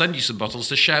said, "I'll send you some bottles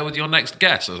to share with your next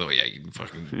guest." I thought, yeah, you can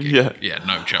fucking,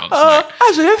 no chance. Mate.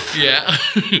 As if. Yeah,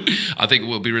 I think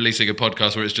we'll be releasing a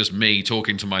podcast where it's just me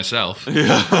talking to myself.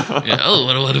 Yeah. Oh,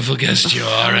 what a wonderful guest you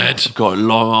are, Ed. Got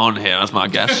Laurent here as my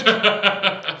guest.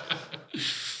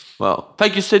 Well,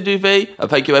 thank you, Cindy V, and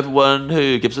thank you everyone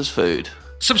who gives us food.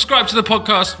 Subscribe to the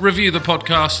podcast, review the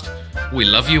podcast. We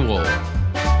love you all.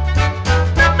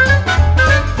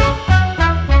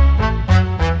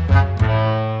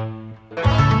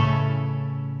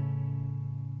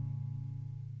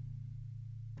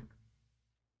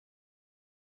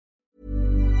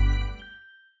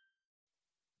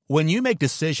 When you make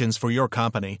decisions for your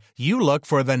company, you look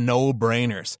for the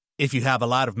no-brainers. If you have a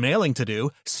lot of mailing to do,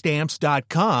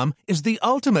 Stamps.com is the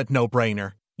ultimate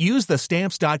no-brainer. Use the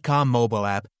Stamps.com mobile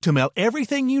app to mail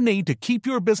everything you need to keep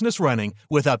your business running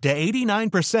with up to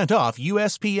 89% off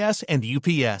USPS and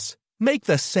UPS. Make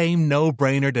the same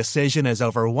no-brainer decision as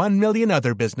over 1 million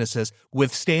other businesses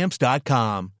with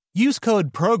Stamps.com. Use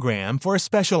code PROGRAM for a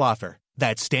special offer.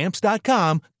 That's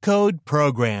Stamps.com, code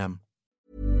PROGRAM.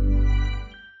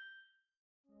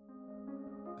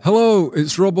 Hello,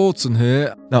 it's Rob Orton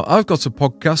here. Now, I've got a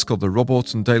podcast called the Rob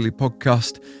Orton Daily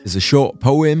Podcast. It's a short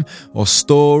poem or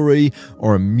story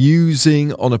or a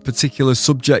musing on a particular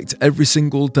subject every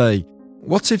single day.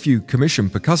 What if you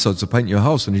commissioned Picasso to paint your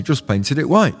house and he just painted it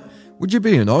white? Would you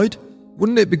be annoyed?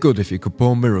 Wouldn't it be good if you could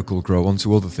pour Miracle-Gro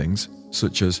onto other things,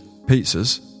 such as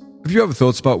pizzas? Have you ever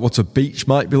thought about what a beach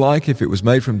might be like if it was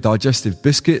made from digestive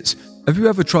biscuits? Have you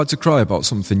ever tried to cry about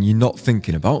something you're not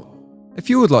thinking about? If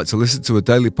you would like to listen to a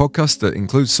daily podcast that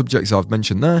includes subjects I've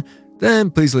mentioned there, then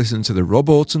please listen to the Rob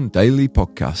Orton Daily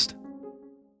Podcast.